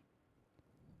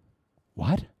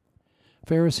 What?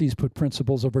 Pharisees put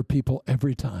principles over people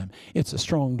every time. It's a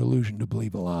strong delusion to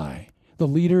believe a lie. The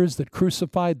leaders that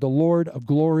crucified the Lord of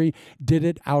glory did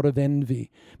it out of envy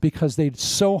because they'd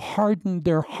so hardened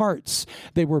their hearts,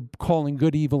 they were calling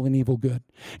good evil and evil good.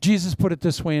 Jesus put it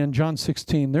this way in John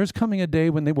 16, there's coming a day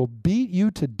when they will beat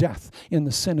you to death in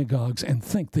the synagogues and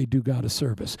think they do God a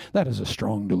service. That is a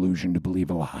strong delusion to believe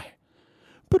a lie.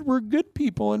 But we're good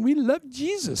people and we love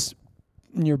Jesus.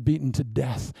 And you're beaten to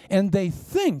death. And they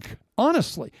think,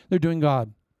 honestly, they're doing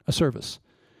God a service.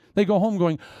 They go home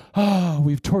going,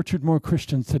 we've tortured more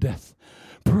Christians to death.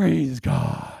 Praise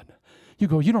God. You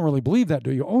go, you don't really believe that,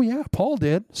 do you? Oh, yeah, Paul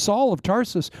did. Saul of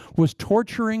Tarsus was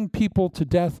torturing people to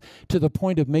death to the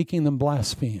point of making them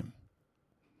blaspheme.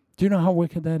 Do you know how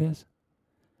wicked that is?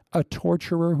 A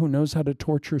torturer who knows how to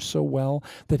torture so well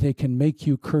that they can make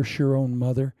you curse your own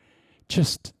mother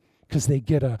just because they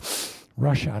get a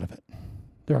rush out of it.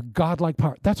 They're a godlike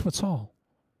power. That's what Saul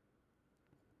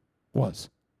was.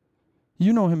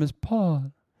 You know him as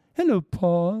Paul. Hello,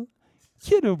 Paul.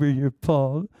 Get over here,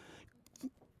 Paul.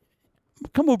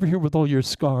 Come over here with all your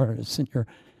scars and your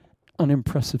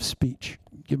unimpressive speech.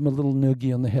 Give him a little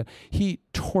noogie on the head. He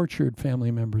tortured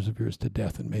family members of yours to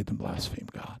death and made them blaspheme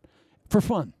God for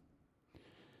fun.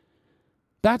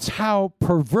 That's how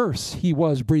perverse he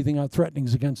was, breathing out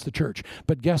threatenings against the church.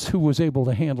 But guess who was able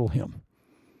to handle him?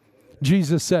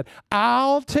 Jesus said,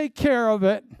 I'll take care of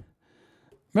it.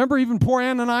 Remember even poor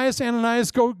Ananias? Ananias,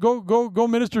 go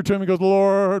minister to him. He goes,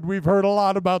 Lord, we've heard a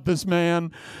lot about this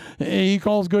man. He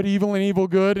calls good evil and evil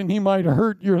good, and he might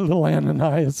hurt your little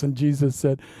Ananias. And Jesus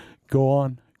said, go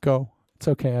on, go. It's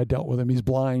okay, I dealt with him. He's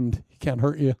blind. He can't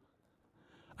hurt you.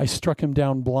 I struck him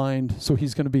down blind, so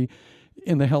he's going to be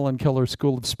in the Helen Keller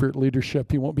School of Spirit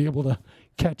Leadership. He won't be able to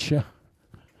catch you.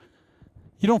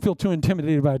 You don't feel too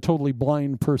intimidated by a totally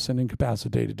blind person,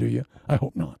 incapacitated, do you? I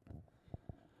hope not.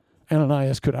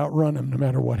 Ananias could outrun him no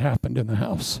matter what happened in the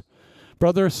house.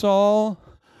 Brother Saul,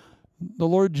 the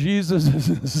Lord Jesus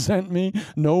has sent me.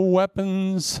 No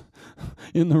weapons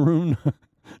in the room,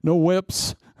 no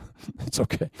whips. It's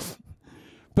okay.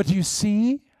 But do you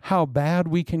see how bad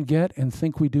we can get and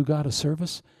think we do God a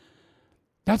service?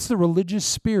 That's the religious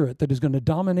spirit that is going to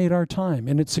dominate our time,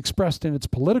 and it's expressed in its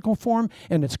political form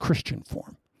and its Christian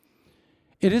form.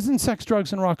 It isn't sex,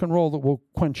 drugs, and rock and roll that will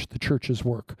quench the church's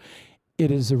work. It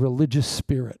is a religious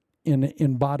spirit in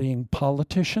embodying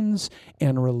politicians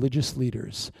and religious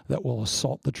leaders that will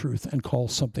assault the truth and call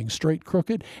something straight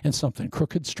crooked and something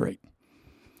crooked straight.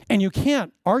 And you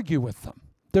can't argue with them.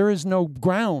 There is no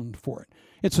ground for it.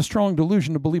 It's a strong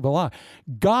delusion to believe a lie.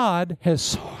 God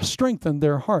has strengthened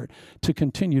their heart to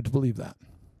continue to believe that.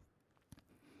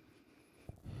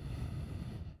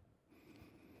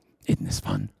 Isn't this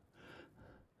fun?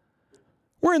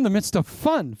 We're in the midst of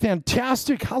fun,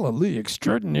 fantastic, hallelujah,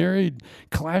 extraordinary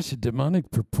clash of demonic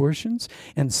proportions.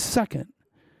 And second,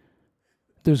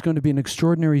 there's going to be an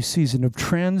extraordinary season of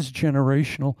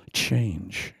transgenerational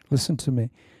change. Listen to me.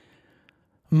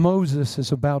 Moses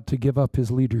is about to give up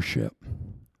his leadership.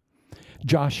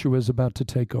 Joshua is about to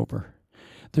take over.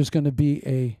 There's going to be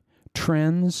a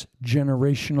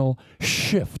transgenerational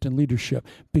shift in leadership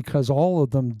because all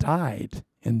of them died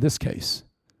in this case.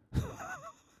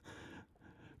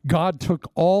 God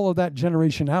took all of that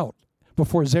generation out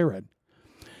before Zered.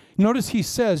 Notice he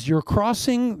says, you're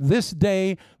crossing this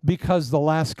day because the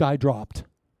last guy dropped.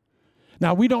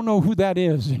 Now, we don't know who that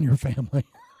is in your family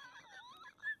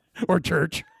or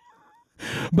church.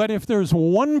 But if there's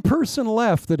one person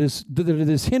left that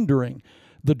is hindering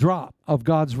the drop of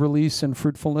God's release and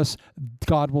fruitfulness,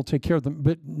 God will take care of them.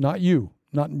 But not you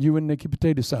and Nikki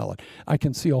Potato Salad. I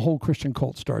can see a whole Christian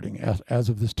cult starting as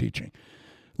of this teaching,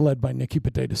 led by Nikki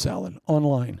Potato Salad,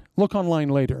 online. Look online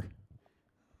later.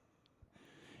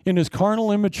 In his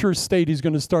carnal, immature state, he's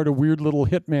going to start a weird little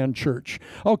hitman church.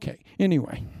 Okay,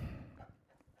 anyway.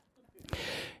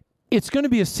 It's going to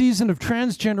be a season of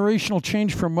transgenerational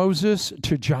change from Moses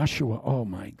to Joshua. Oh,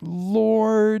 my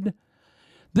Lord.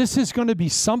 This is going to be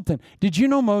something. Did you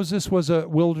know Moses was a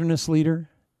wilderness leader?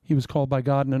 He was called by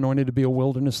God and anointed to be a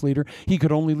wilderness leader. He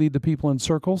could only lead the people in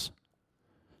circles.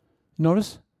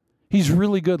 Notice? He's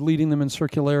really good leading them in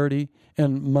circularity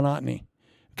and monotony.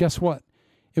 Guess what?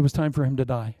 It was time for him to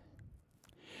die.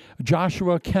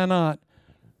 Joshua cannot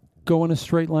go in a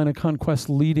straight line of conquest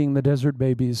leading the desert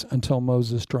babies until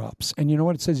Moses drops. And you know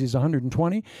what? It says he's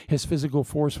 120. His physical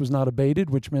force was not abated,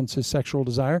 which means his sexual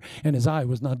desire, and his eye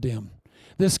was not dim.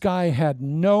 This guy had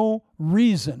no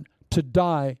reason to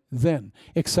die then,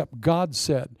 except God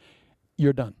said,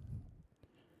 you're done.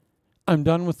 I'm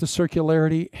done with the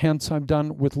circularity, hence I'm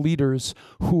done with leaders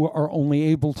who are only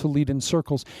able to lead in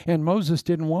circles. And Moses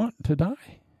didn't want to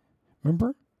die.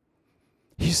 Remember?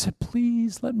 He said,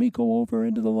 please let me go over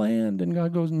into the land. And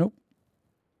God goes, nope,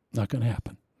 not going to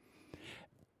happen.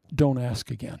 Don't ask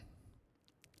again.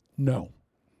 No.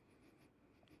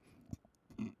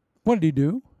 What did he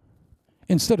do?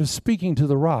 Instead of speaking to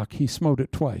the rock, he smote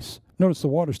it twice. Notice the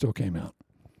water still came out.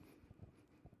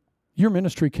 Your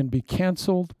ministry can be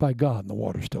canceled by God and the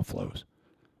water still flows.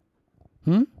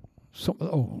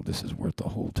 This is worth the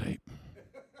whole tape.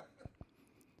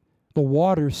 The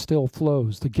water still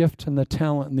flows. The gift and the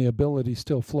talent and the ability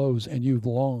still flows, and you've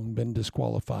long been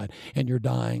disqualified, and you're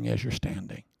dying as you're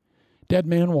standing. Dead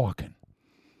man walking.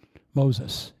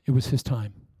 Moses, it was his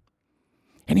time.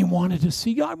 And he wanted to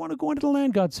see, I want to go into the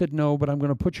land. God said, no, but I'm going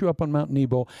to put you up on Mount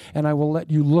Nebo, and I will let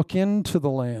you look into the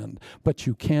land. But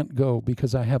you can't go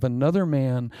because I have another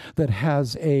man that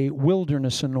has a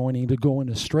wilderness anointing to go in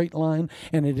a straight line,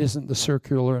 and it isn't the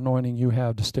circular anointing you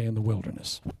have to stay in the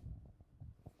wilderness.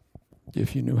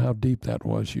 If you knew how deep that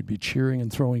was, you'd be cheering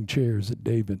and throwing chairs at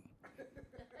David.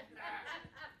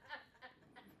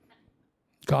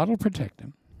 God will protect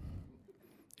him.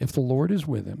 If the Lord is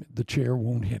with him, the chair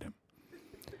won't hit him.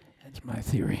 That's my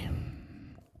theory.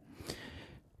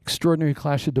 Extraordinary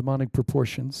clash of demonic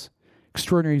proportions.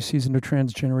 Extraordinary season of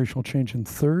transgenerational change. And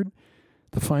third,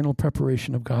 the final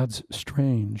preparation of God's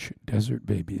strange desert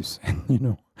babies.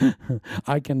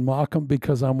 I can mock them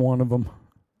because I'm one of them.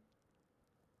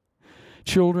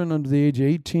 Children under the age of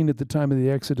 18 at the time of the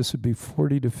Exodus would be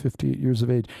 40 to 58 years of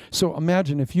age. So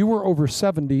imagine if you were over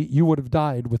 70, you would have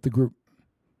died with the group.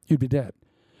 You'd be dead.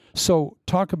 So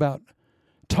talk about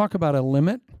a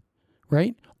limit,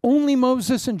 right? Only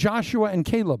Moses and Joshua and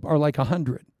Caleb are like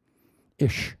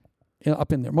 100-ish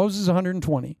up in there. Moses is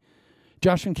 120.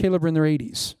 Joshua and Caleb are in their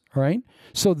 80s, all right?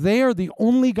 So they are the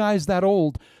only guys that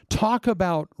old. Talk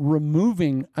about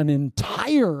removing an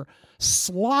entire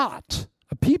slot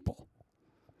of people.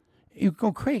 You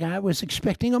go, Craig, I was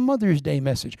expecting a Mother's Day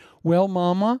message. Well,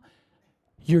 Mama,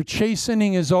 your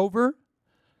chastening is over.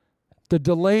 The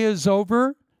delay is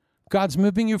over. God's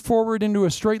moving you forward into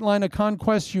a straight line of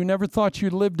conquest you never thought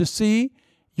you'd live to see.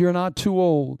 You're not too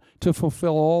old to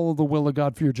fulfill all of the will of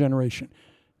God for your generation.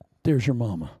 There's your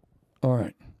mama. All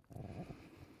right.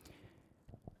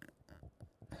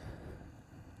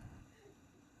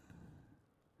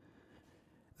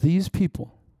 These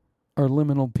people are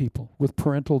liminal people with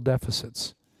parental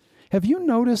deficits. Have you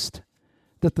noticed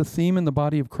that the theme in the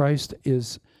body of Christ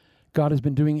is God has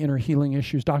been doing inner healing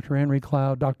issues, Dr. Henry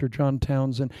Cloud, Dr. John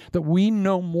Townsend, that we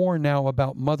know more now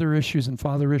about mother issues and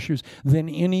father issues than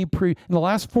in the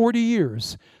last 40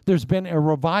 years, there's been a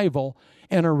revival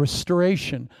and a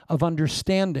restoration of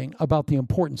understanding about the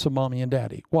importance of mommy and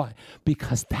daddy. Why?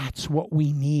 Because that's what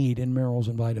we need in minerals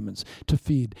and vitamins to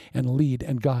feed and lead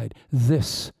and guide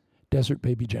this desert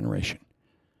baby generation.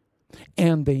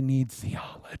 And they need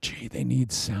theology. They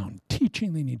need sound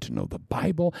teaching. They need to know the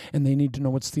Bible, and they need to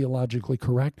know what's theologically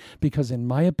correct. Because in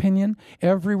my opinion,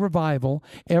 every revival,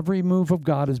 every move of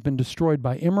God has been destroyed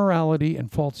by immorality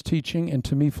and false teaching. And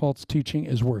to me, false teaching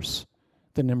is worse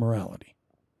than immorality.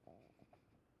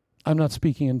 I'm not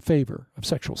speaking in favor of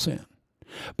sexual sin.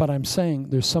 But I'm saying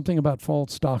there's something about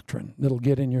false doctrine that'll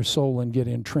get in your soul and get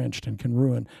entrenched and can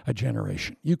ruin a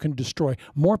generation. You can destroy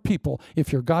more people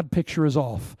if your God picture is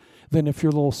off than if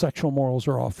your little sexual morals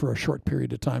are off for a short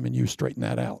period of time and you straighten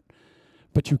that out.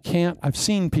 But you can't. I've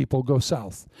seen people go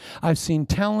south. I've seen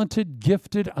talented,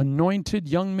 gifted, anointed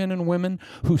young men and women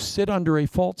who sit under a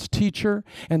false teacher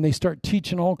and they start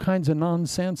teaching all kinds of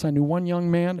nonsense. I knew one young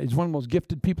man. He's one of the most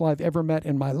gifted people I've ever met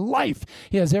in my life.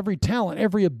 He has every talent,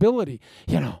 every ability,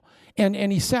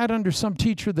 And he sat under some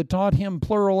teacher that taught him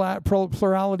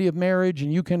plurality of marriage,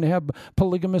 and you can have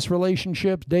polygamous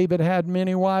relationships. David had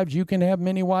many wives. You can have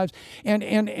many wives.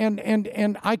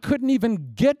 And I couldn't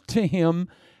even get to him,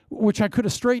 which I could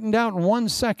have straightened out in 1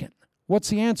 second. What's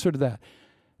the answer to that?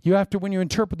 You have to, when you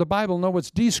interpret the Bible, know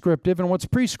what's descriptive and what's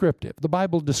prescriptive. The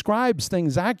Bible describes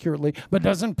things accurately, but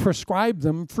doesn't prescribe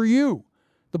them for you.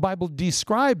 The Bible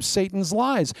describes Satan's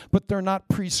lies, but they're not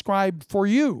prescribed for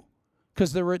you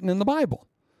because they're written in the Bible.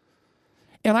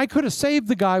 And I could have saved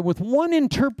the guy with one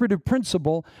interpretive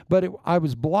principle, but I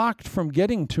was blocked from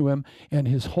getting to him, and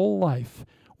his whole life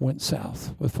went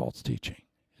south with false teaching.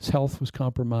 His health was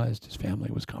compromised, his family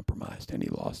was compromised, and he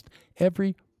lost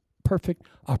every perfect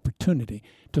opportunity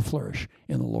to flourish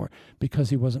in the Lord because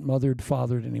he wasn't mothered,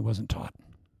 fathered, and he wasn't taught.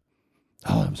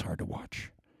 Oh, that was hard to watch.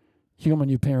 You come on,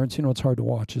 you parents, you know it's hard to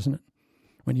watch, isn't it?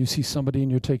 When you see somebody and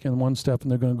you're taking one step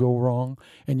and they're going to go wrong,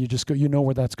 and you just go, you know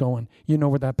where that's going. You know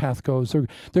where that path goes.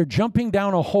 They're jumping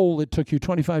down a hole it took you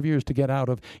 25 years to get out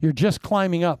of. You're just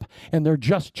climbing up, and they're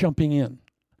just jumping in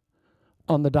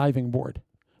on the diving board.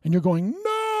 And you're going,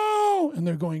 no! And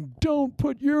they're going, don't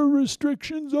put your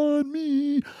restrictions on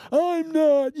me. I'm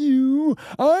not you.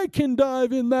 I can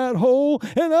dive in that hole,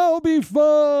 and I'll be fine.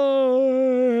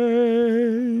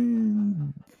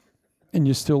 And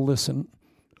you still listen.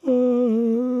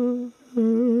 20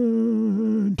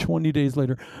 days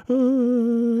later,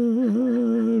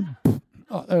 oh,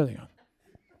 there they go.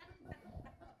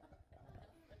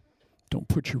 Don't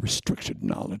put your restricted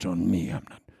knowledge on me.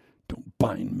 Don't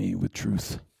bind me with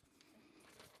truth.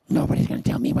 Nobody's going to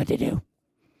tell me what to do.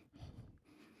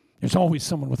 There's always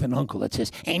someone with an uncle that says,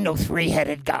 ain't no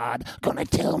three-headed God going to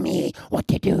tell me what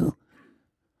to do.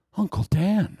 Uncle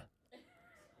Dan,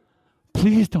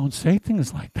 please don't say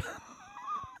things like that.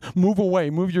 Move away.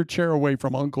 Move your chair away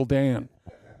from Uncle Dan.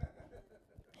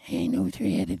 Ain't no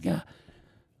three-headed God.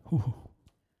 Ooh.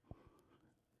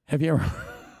 Have you ever...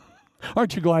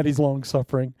 Aren't you glad he's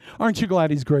long-suffering? Aren't you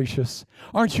glad he's gracious?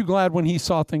 Aren't you glad when he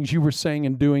saw things you were saying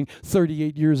and doing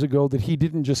 38 years ago that he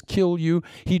didn't just kill you,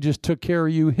 he just took care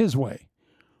of you his way,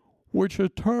 which has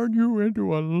turned you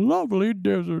into a lovely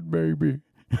desert baby.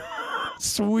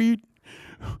 Sweet,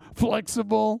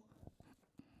 flexible.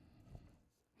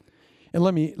 And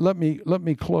let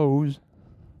me close.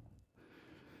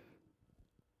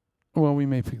 Well, we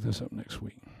may pick this up next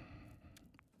week.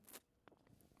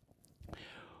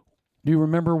 Do you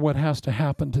remember what has to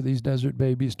happen to these desert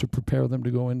babies to prepare them to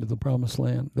go into the promised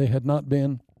land? They had not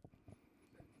been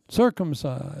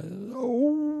circumcised.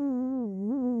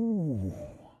 Oh.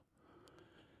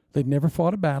 They'd never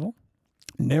fought a battle,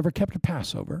 never kept a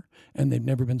Passover, and they'd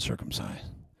never been circumcised.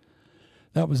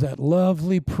 That was that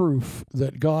lovely proof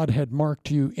that God had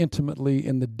marked you intimately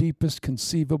in the deepest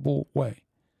conceivable way,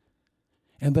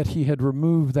 and that he had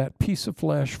removed that piece of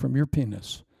flesh from your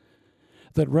penis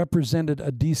that represented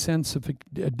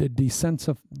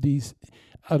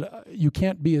you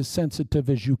can't be as sensitive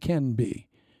as you can be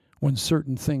when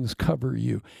certain things cover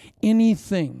you.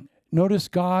 Anything. Notice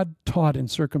God taught in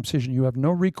circumcision, you have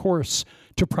no recourse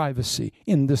to privacy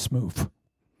in this move.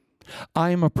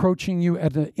 I am approaching you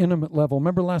at an intimate level.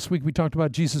 Remember last week we talked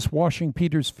about Jesus washing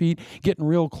Peter's feet, getting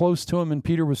real close to him, and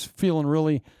Peter was feeling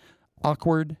really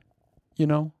awkward, you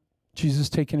know? Jesus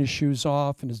taking his shoes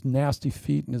off and his nasty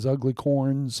feet and his ugly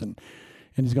corns, and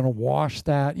he's going to wash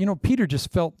that. You know, Peter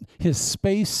just felt his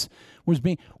space was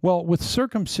being... Well, with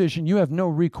circumcision, you have no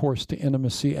recourse to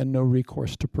intimacy and no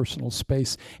recourse to personal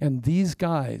space. And these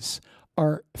guys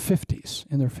are 50s,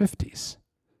 in their 50s.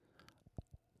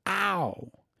 Ow!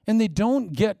 And they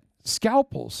don't get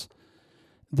scalpels.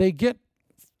 They get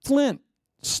flint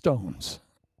stones.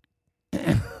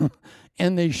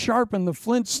 And they sharpen the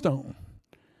flint stone.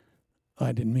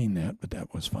 I didn't mean that, but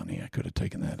that was funny. I could have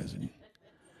taken that as an...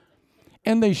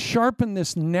 And they sharpen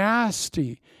this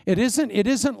nasty... It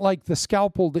isn't like the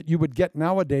scalpel that you would get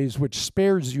nowadays, which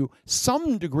spares you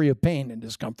some degree of pain and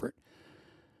discomfort.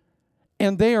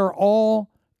 And they are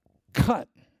all cut.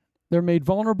 They're made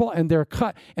vulnerable, and they're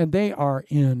cut, and they are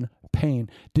in pain.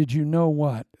 Did you know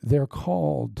what? They're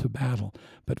called to battle,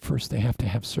 but first they have to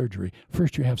have surgery.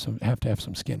 First you have to have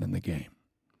some skin in the game.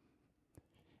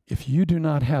 If you do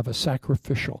not have a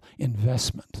sacrificial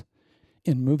investment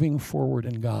in moving forward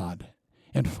in God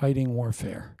and fighting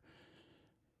warfare,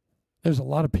 there's a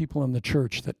lot of people in the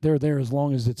church that they're there as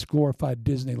long as it's glorified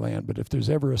Disneyland, but if there's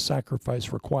ever a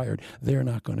sacrifice required, they're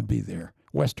not going to be there.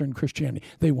 Western Christianity.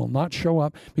 They will not show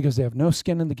up because they have no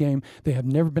skin in the game. They have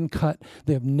never been cut.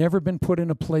 They have never been put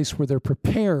in a place where they're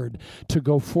prepared to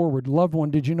go forward. Loved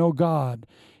one, did you know God?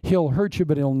 He'll hurt you,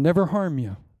 but he'll never harm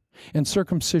you. And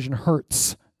circumcision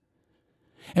hurts.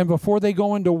 And before they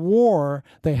go into war,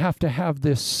 they have to have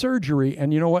this surgery.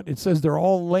 And you know what? It says they're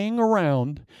all laying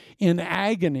around in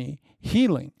agony,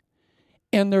 healing.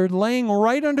 And they're laying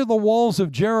right under the walls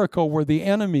of Jericho where the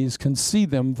enemies can see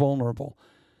them vulnerable.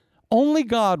 Only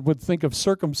God would think of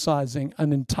circumcising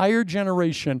an entire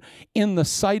generation in the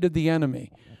sight of the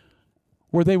enemy,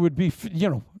 where they would be,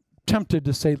 tempted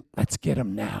to say, let's get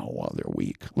them now while they're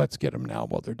weak. Let's get them now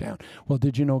while they're down. Well,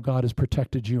 did you know God has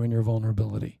protected you in your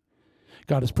vulnerability?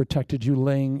 God has protected you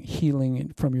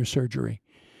healing from your surgery.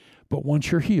 But once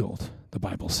you're healed, the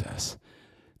Bible says,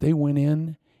 they went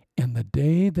in, and the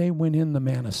day they went in, the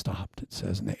manna stopped, it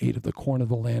says, and they ate of the corn of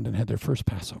the land and had their first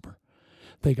Passover.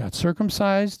 They got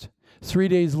circumcised. 3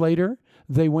 days later,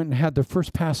 they went and had the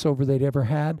first Passover they'd ever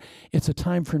had. It's a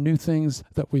time for new things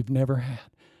that we've never had.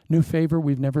 New favor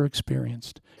we've never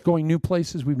experienced. Going new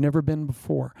places we've never been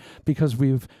before because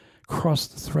we've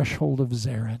crossed the threshold of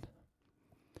Zered.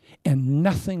 And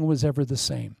nothing was ever the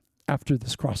same after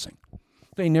this crossing.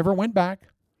 They never went back.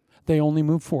 They only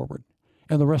moved forward.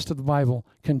 And the rest of the Bible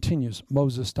continues.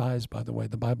 Moses dies, by the way.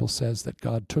 The Bible says that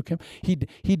God took him. He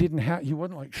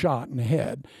wasn't like shot in the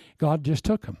head. God just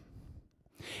took him.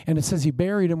 And it says he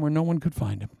buried him where no one could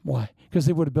find him. Why? Because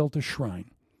they would have built a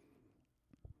shrine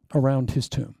around his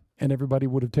tomb. And everybody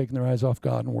would have taken their eyes off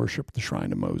God and worshiped the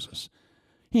shrine of Moses.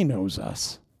 He knows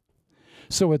us.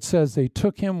 So it says they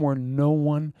took him where no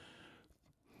one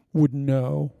would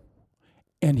know.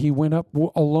 And he went up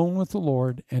alone with the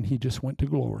Lord, and he just went to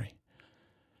glory.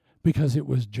 Because it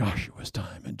was Joshua's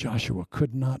time, and Joshua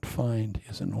could not find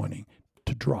his anointing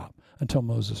to drop until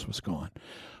Moses was gone.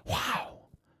 Wow.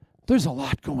 There's a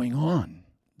lot going on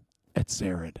at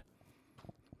Zered.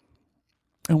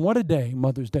 And what a day,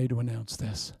 Mother's Day, to announce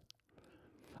this.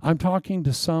 I'm talking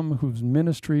to some whose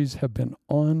ministries have been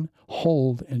on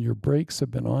hold, and your brakes have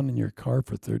been on in your car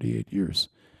for 38 years.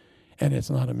 And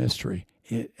it's not a mystery.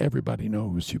 Everybody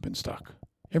knows you've been stuck.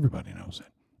 Everybody knows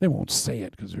it. They won't say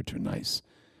it because they're too nice.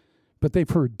 But they've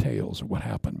heard tales of what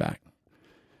happened back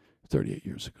 38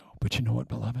 years ago. But you know what,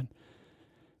 beloved?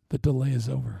 The delay is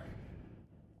over.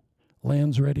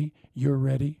 Land's ready. You're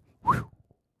ready. Whew.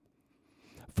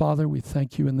 Father, we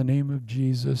thank you in the name of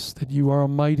Jesus that you are a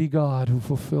mighty God who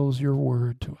fulfills your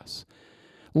word to us.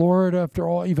 Lord,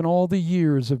 after even all the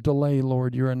years of delay,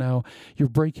 Lord, you're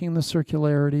breaking the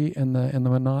circularity and the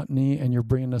monotony, and you're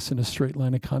bringing us in a straight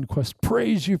line of conquest.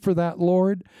 Praise you for that,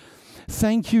 Lord.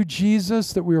 Thank you,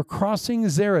 Jesus, that we are crossing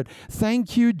Zered.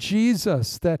 Thank you,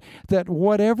 Jesus, that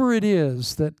whatever it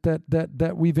is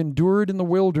that we've endured in the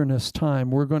wilderness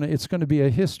time, it's going to be a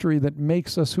history that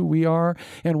makes us who we are,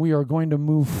 and we are going to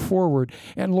move forward.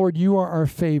 And Lord, you are our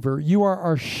favor. You are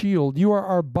our shield. You are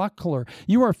our buckler.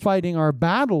 You are fighting our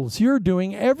battles. You're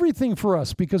doing everything for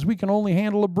us because we can only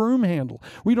handle a broom handle.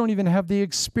 We don't even have the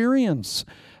experience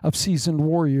of seasoned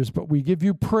warriors, but we give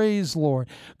you praise, Lord.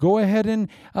 Go ahead and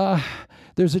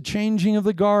there's a changing of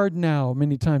the guard now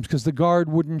many times because the guard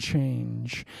wouldn't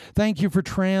change. Thank you for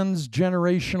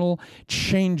transgenerational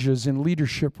changes in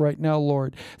leadership right now,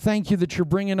 Lord. Thank you that you're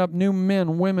bringing up new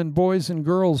men, women, boys, and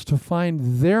girls to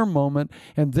find their moment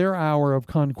and their hour of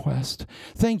conquest.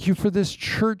 Thank you for this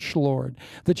church, Lord,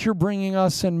 that you're bringing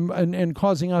us and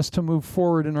causing us to move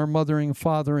forward in our mothering,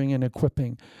 fathering, and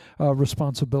equipping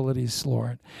responsibilities,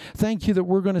 Lord. Thank you that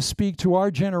we're going to speak to our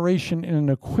generation in an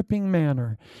equipping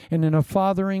manner, and in a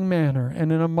fathering manner,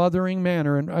 and in a mothering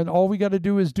manner, and all we got to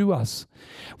do is do us.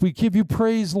 We give you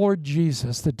praise, Lord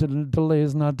Jesus, that delay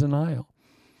is not denial.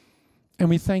 And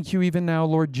we thank you even now,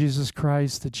 Lord Jesus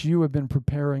Christ, that you have been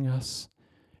preparing us,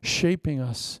 shaping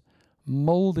us,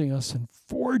 molding us, and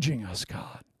forging us,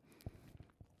 God.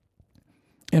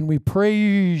 And we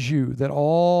praise you that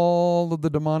all of the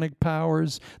demonic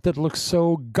powers that look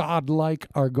so godlike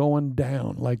are going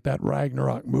down, like that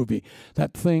Ragnarok movie.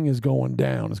 That thing is going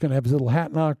down. It's going to have his little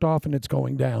hat knocked off, and it's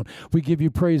going down. We give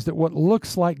you praise that what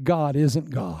looks like God isn't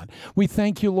God. We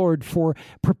thank you, Lord, for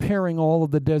preparing all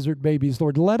of the desert babies.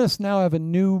 Lord, let us now have a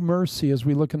new mercy as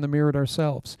we look in the mirror at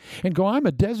ourselves and go, I'm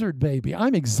a desert baby.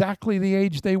 I'm exactly the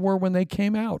age they were when they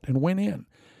came out and went in.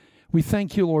 We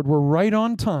thank you, Lord. We're right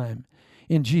on time.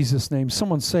 In Jesus' name.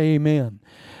 Someone say amen.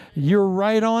 You're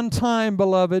right on time,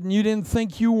 beloved, and you didn't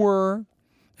think you were.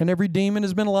 And every demon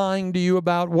has been lying to you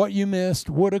about what you missed,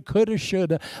 woulda, coulda,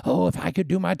 shoulda. Oh, if I could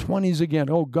do my 20s again.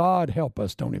 Oh, God, help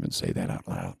us. Don't even say that out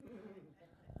loud.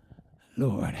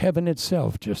 Lord, heaven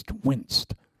itself just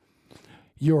winced.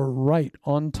 You're right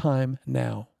on time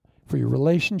now for your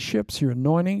relationships, your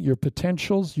anointing, your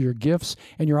potentials, your gifts,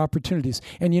 and your opportunities.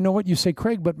 And you know what? You say,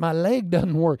 Craig, but my leg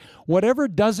doesn't work. Whatever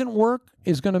doesn't work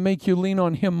is going to make you lean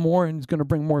on him more, and it's going to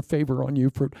bring more favor on you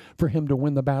for him to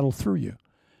win the battle through you.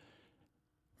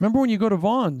 Remember when you go to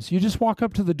Vaughn's, you just walk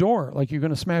up to the door like you're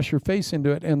going to smash your face into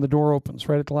it, and the door opens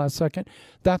right at the last second.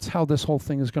 That's how this whole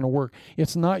thing is going to work.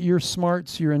 It's not your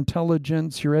smarts, your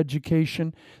intelligence, your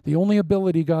education. The only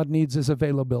ability God needs is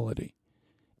availability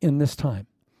in this time.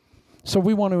 So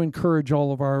we want to encourage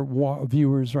all of our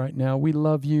viewers right now. We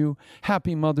love you.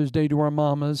 Happy Mother's Day to our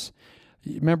mamas.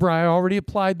 Remember, I already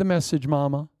applied the message,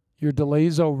 Mama. Your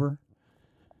delay's over.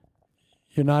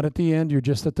 You're not at the end. You're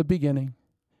just at the beginning.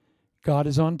 God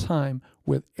is on time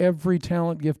with every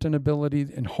talent, gift, and ability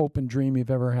and hope and dream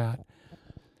you've ever had.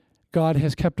 God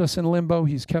has kept us in limbo.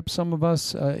 He's kept some of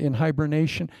us in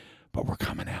hibernation, but we're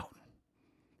coming out.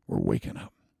 We're waking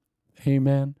up.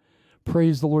 Amen.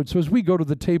 Praise the Lord. So as we go to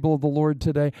the table of the Lord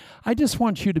today, I just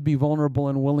want you to be vulnerable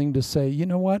and willing to say, you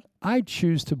know what? I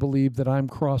choose to believe that I'm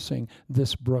crossing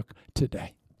this brook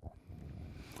today.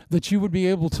 that you would be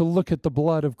able to look at the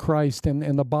blood of Christ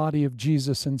and the body of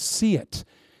Jesus and see it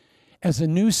as a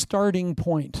new starting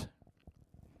point.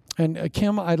 And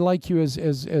Kim, I'd like you,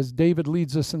 as David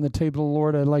leads us in the table of the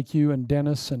Lord, I'd like you and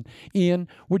Dennis and Ian,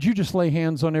 would you just lay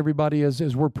hands on everybody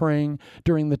as we're praying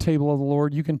during the table of the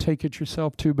Lord? You can take it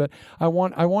yourself too, but I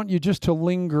want you just to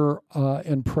linger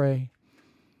and pray.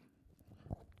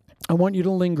 I want you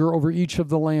to linger over each of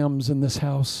the lambs in this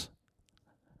house,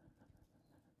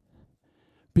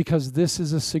 because this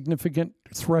is a significant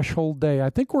threshold day. I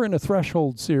think we're in a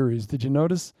threshold series. Did you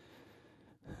notice?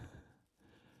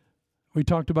 We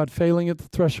talked about failing at the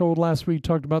threshold last week,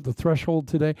 talked about the threshold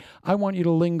today. I want you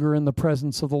to linger in the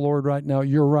presence of the Lord right now.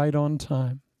 You're right on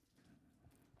time.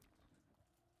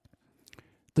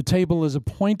 The table is a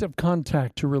point of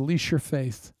contact to release your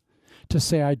faith, to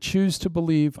say, I choose to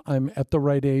believe I'm at the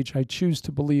right age. I choose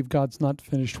to believe God's not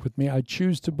finished with me. I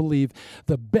choose to believe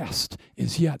the best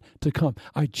is yet to come.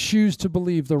 I choose to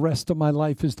believe the rest of my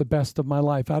life is the best of my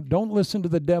life. Don't listen to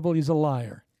the devil. He's a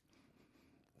liar.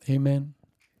 Amen.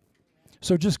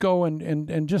 So just go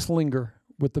and just linger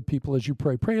with the people as you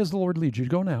pray. Pray as the Lord leads you.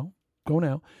 Go now. Go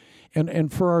now.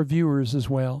 And for our viewers as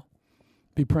well,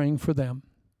 be praying for them.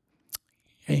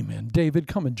 Amen. David,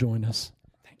 come and join us.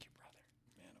 Thank you, brother.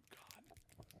 Man of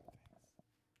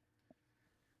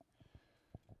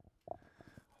God.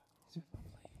 Is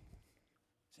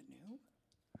it new?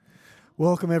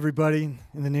 Welcome, everybody,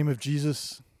 in the name of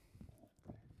Jesus.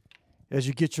 As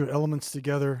you get your elements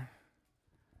together,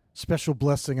 special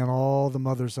blessing on all the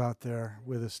mothers out there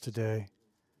with us today.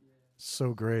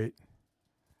 So great.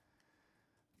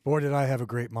 Boy, did I have a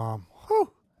great mom.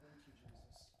 Whew.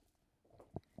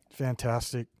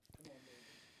 Fantastic.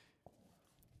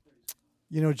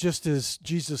 You know, just as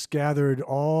Jesus gathered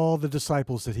all the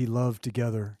disciples that he loved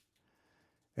together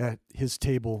at his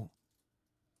table,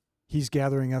 he's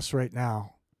gathering us right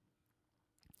now.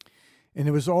 And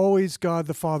it was always God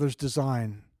the Father's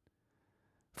design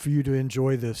for you to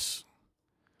enjoy this.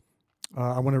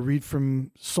 I want to read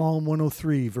from Psalm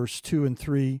 103, verse 2 and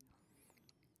 3.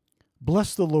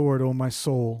 Bless the Lord, O my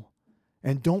soul,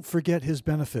 and don't forget his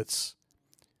benefits,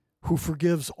 who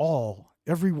forgives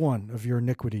every one of your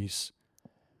iniquities,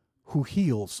 who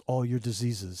heals all your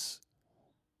diseases.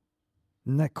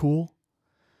 Isn't that cool?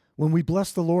 When we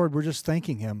bless the Lord, we're just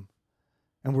thanking him,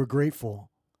 and we're grateful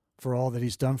for all that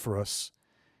he's done for us.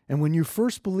 And when you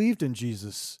first believed in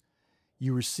Jesus,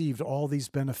 you received all these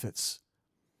benefits.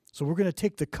 So we're going to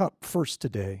take the cup first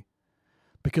today,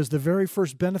 because the very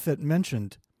first benefit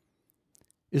mentioned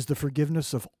is the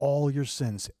forgiveness of all your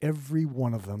sins, every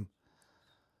one of them.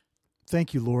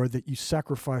 Thank you, Lord, that you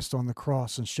sacrificed on the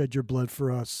cross and shed your blood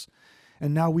for us.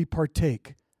 And now we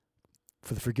partake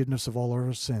for the forgiveness of all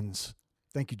our sins.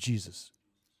 Thank you, Jesus.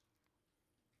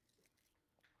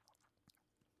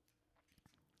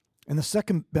 And the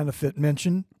second benefit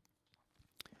mentioned,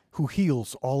 who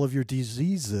heals all of your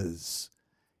diseases.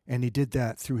 And he did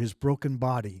that through his broken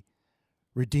body,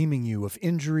 redeeming you of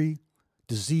injury,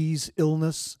 disease,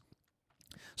 illness.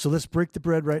 So let's break the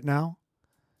bread right now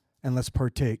and let's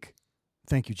partake.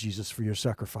 Thank you, Jesus, for your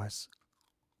sacrifice.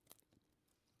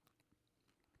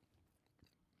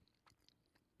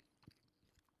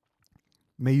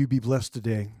 May you be blessed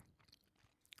today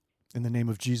in the name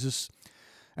of Jesus.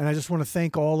 And I just want to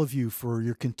thank all of you for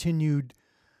your continued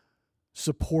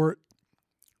support,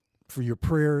 for your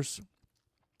prayers,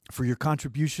 for your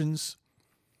contributions,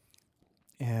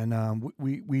 and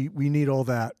we need all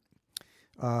that.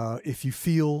 If you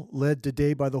feel led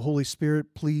today by the Holy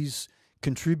Spirit, please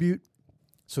contribute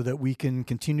so that we can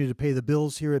continue to pay the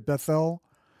bills here at Bethel.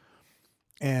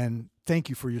 And thank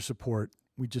you for your support.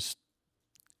 We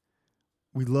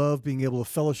love being able to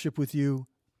fellowship with you,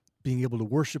 being able to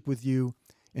worship with you,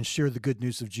 and share the good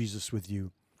news of Jesus with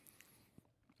you.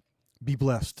 Be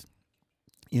blessed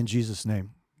in Jesus'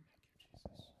 name.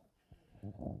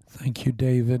 Thank you,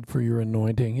 David, for your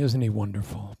anointing. Isn't he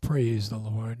wonderful? Praise the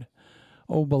Lord.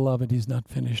 Oh, beloved, he's not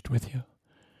finished with you.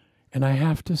 And I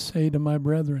have to say to my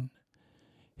brethren,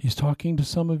 he's talking to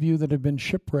some of you that have been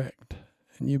shipwrecked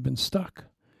and you've been stuck.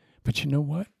 But you know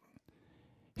what?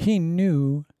 He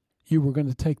knew you were going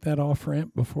to take that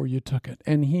off-ramp before you took it.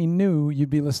 And he knew you'd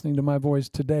be listening to my voice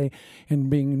today and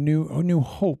being new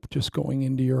hope just going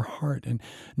into your heart and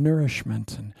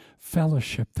nourishment and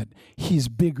fellowship, that he's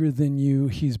bigger than you.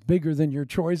 He's bigger than your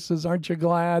choices. Aren't you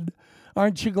glad?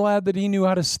 Aren't you glad that he knew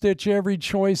how to stitch every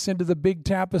choice into the big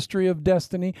tapestry of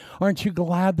destiny? Aren't you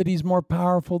glad that he's more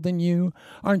powerful than you?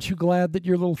 Aren't you glad that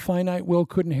your little finite will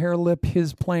couldn't hair-lip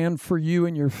his plan for you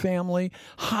and your family?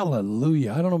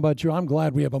 Hallelujah. I don't know about you. I'm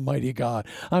glad we have a mighty God.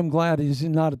 I'm glad he's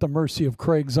not at the mercy of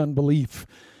Craig's unbelief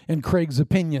and Craig's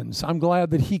opinions. I'm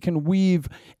glad that he can weave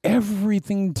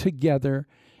everything together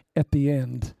at the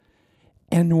end,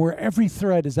 and where every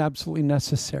thread is absolutely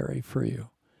necessary for you.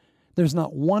 There's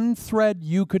not one thread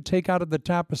you could take out of the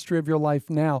tapestry of your life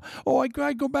now. Oh, I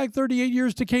go back 38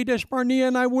 years to Kadesh Barnea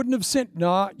and I wouldn't have sinned.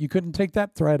 No, you couldn't take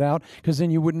that thread out because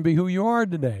then you wouldn't be who you are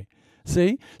today.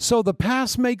 See? So the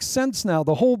past makes sense now.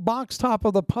 The whole box top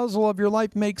of the puzzle of your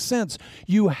life makes sense.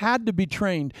 You had to be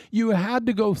trained. You had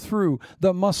to go through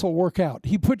the muscle workout.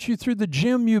 He put you through the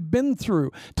gym you've been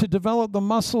through to develop the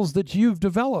muscles that you've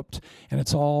developed. And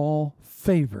it's all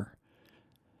favor.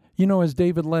 You know, as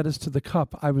David led us to the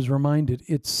cup, I was reminded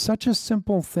it's such a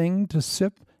simple thing to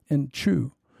sip and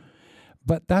chew.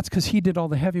 But that's because he did all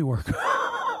the heavy work.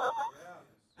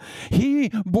 He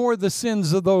bore the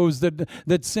sins of those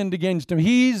that sinned against him.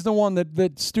 He's the one that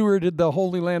stewarded the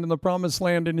Holy Land and the Promised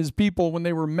Land and his people when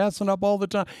they were messing up all the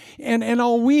time. And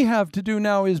all we have to do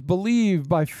now is believe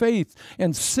by faith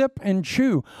and sip and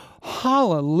chew.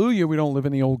 Hallelujah, we don't live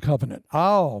in the old covenant.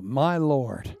 Oh, my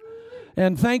Lord.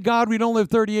 And thank God we don't live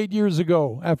 38 years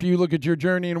ago after you look at your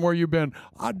journey and where you've been.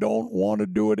 I don't want to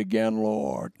do it again,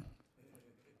 Lord.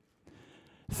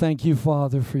 Thank you,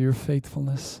 Father, for your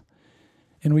faithfulness.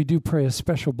 And we do pray a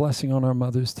special blessing on our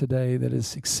mothers today that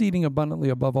is exceeding abundantly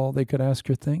above all they could ask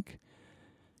or think.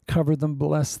 Cover them,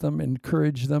 bless them,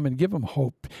 encourage them, and give them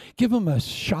hope. Give them a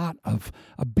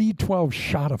B12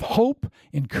 shot of hope,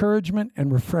 encouragement,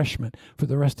 and refreshment for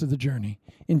the rest of the journey.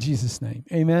 In Jesus' name,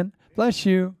 amen. Bless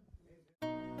you.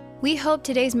 We hope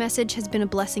today's message has been a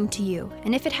blessing to you,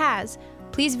 and if it has,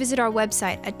 please visit our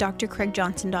website at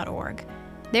drcraigjohnson.org.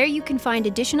 There you can find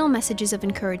additional messages of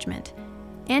encouragement.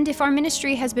 And if our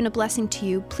ministry has been a blessing to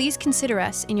you, please consider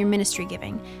us in your ministry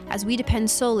giving, as we depend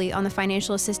solely on the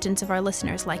financial assistance of our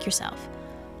listeners like yourself.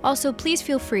 Also, please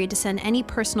feel free to send any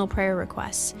personal prayer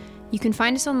requests. You can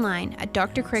find us online at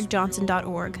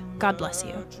drcraigjohnson.org. God bless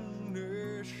you.